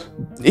because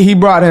he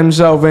brought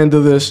himself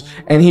into this,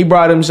 and he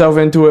brought himself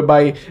into it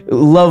by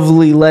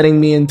lovely letting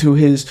me into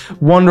his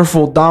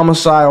wonderful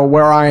domicile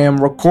where I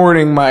am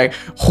recording my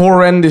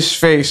horrendous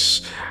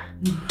face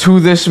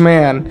to this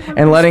man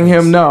and letting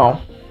him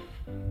know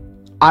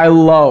I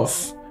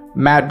love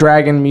Matt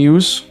Dragon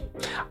Muse.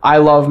 I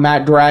love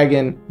Matt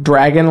Dragon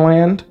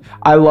Dragonland.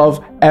 I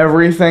love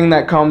everything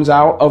that comes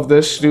out of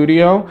this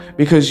studio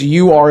because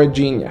you are a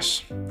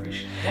genius.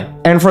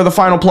 And for the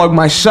final plug,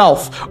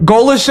 myself,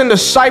 go listen to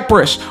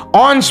Cypress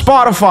on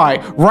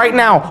Spotify right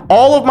now.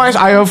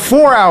 I have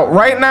 4 out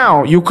right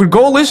now. You could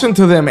go listen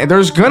to them, and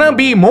there's gonna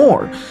be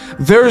more.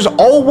 There's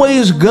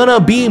always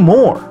gonna be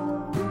more.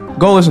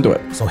 Go listen to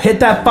it. So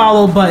hit that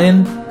follow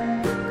button.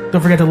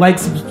 Don't forget to like,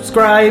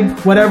 subscribe,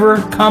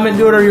 whatever. Comment,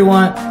 do whatever you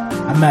want.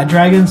 I'm Matt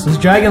Dragons. This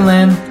is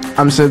Dragonland.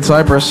 I'm Sid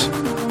Cypress.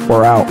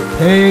 We're out.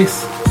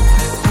 Peace.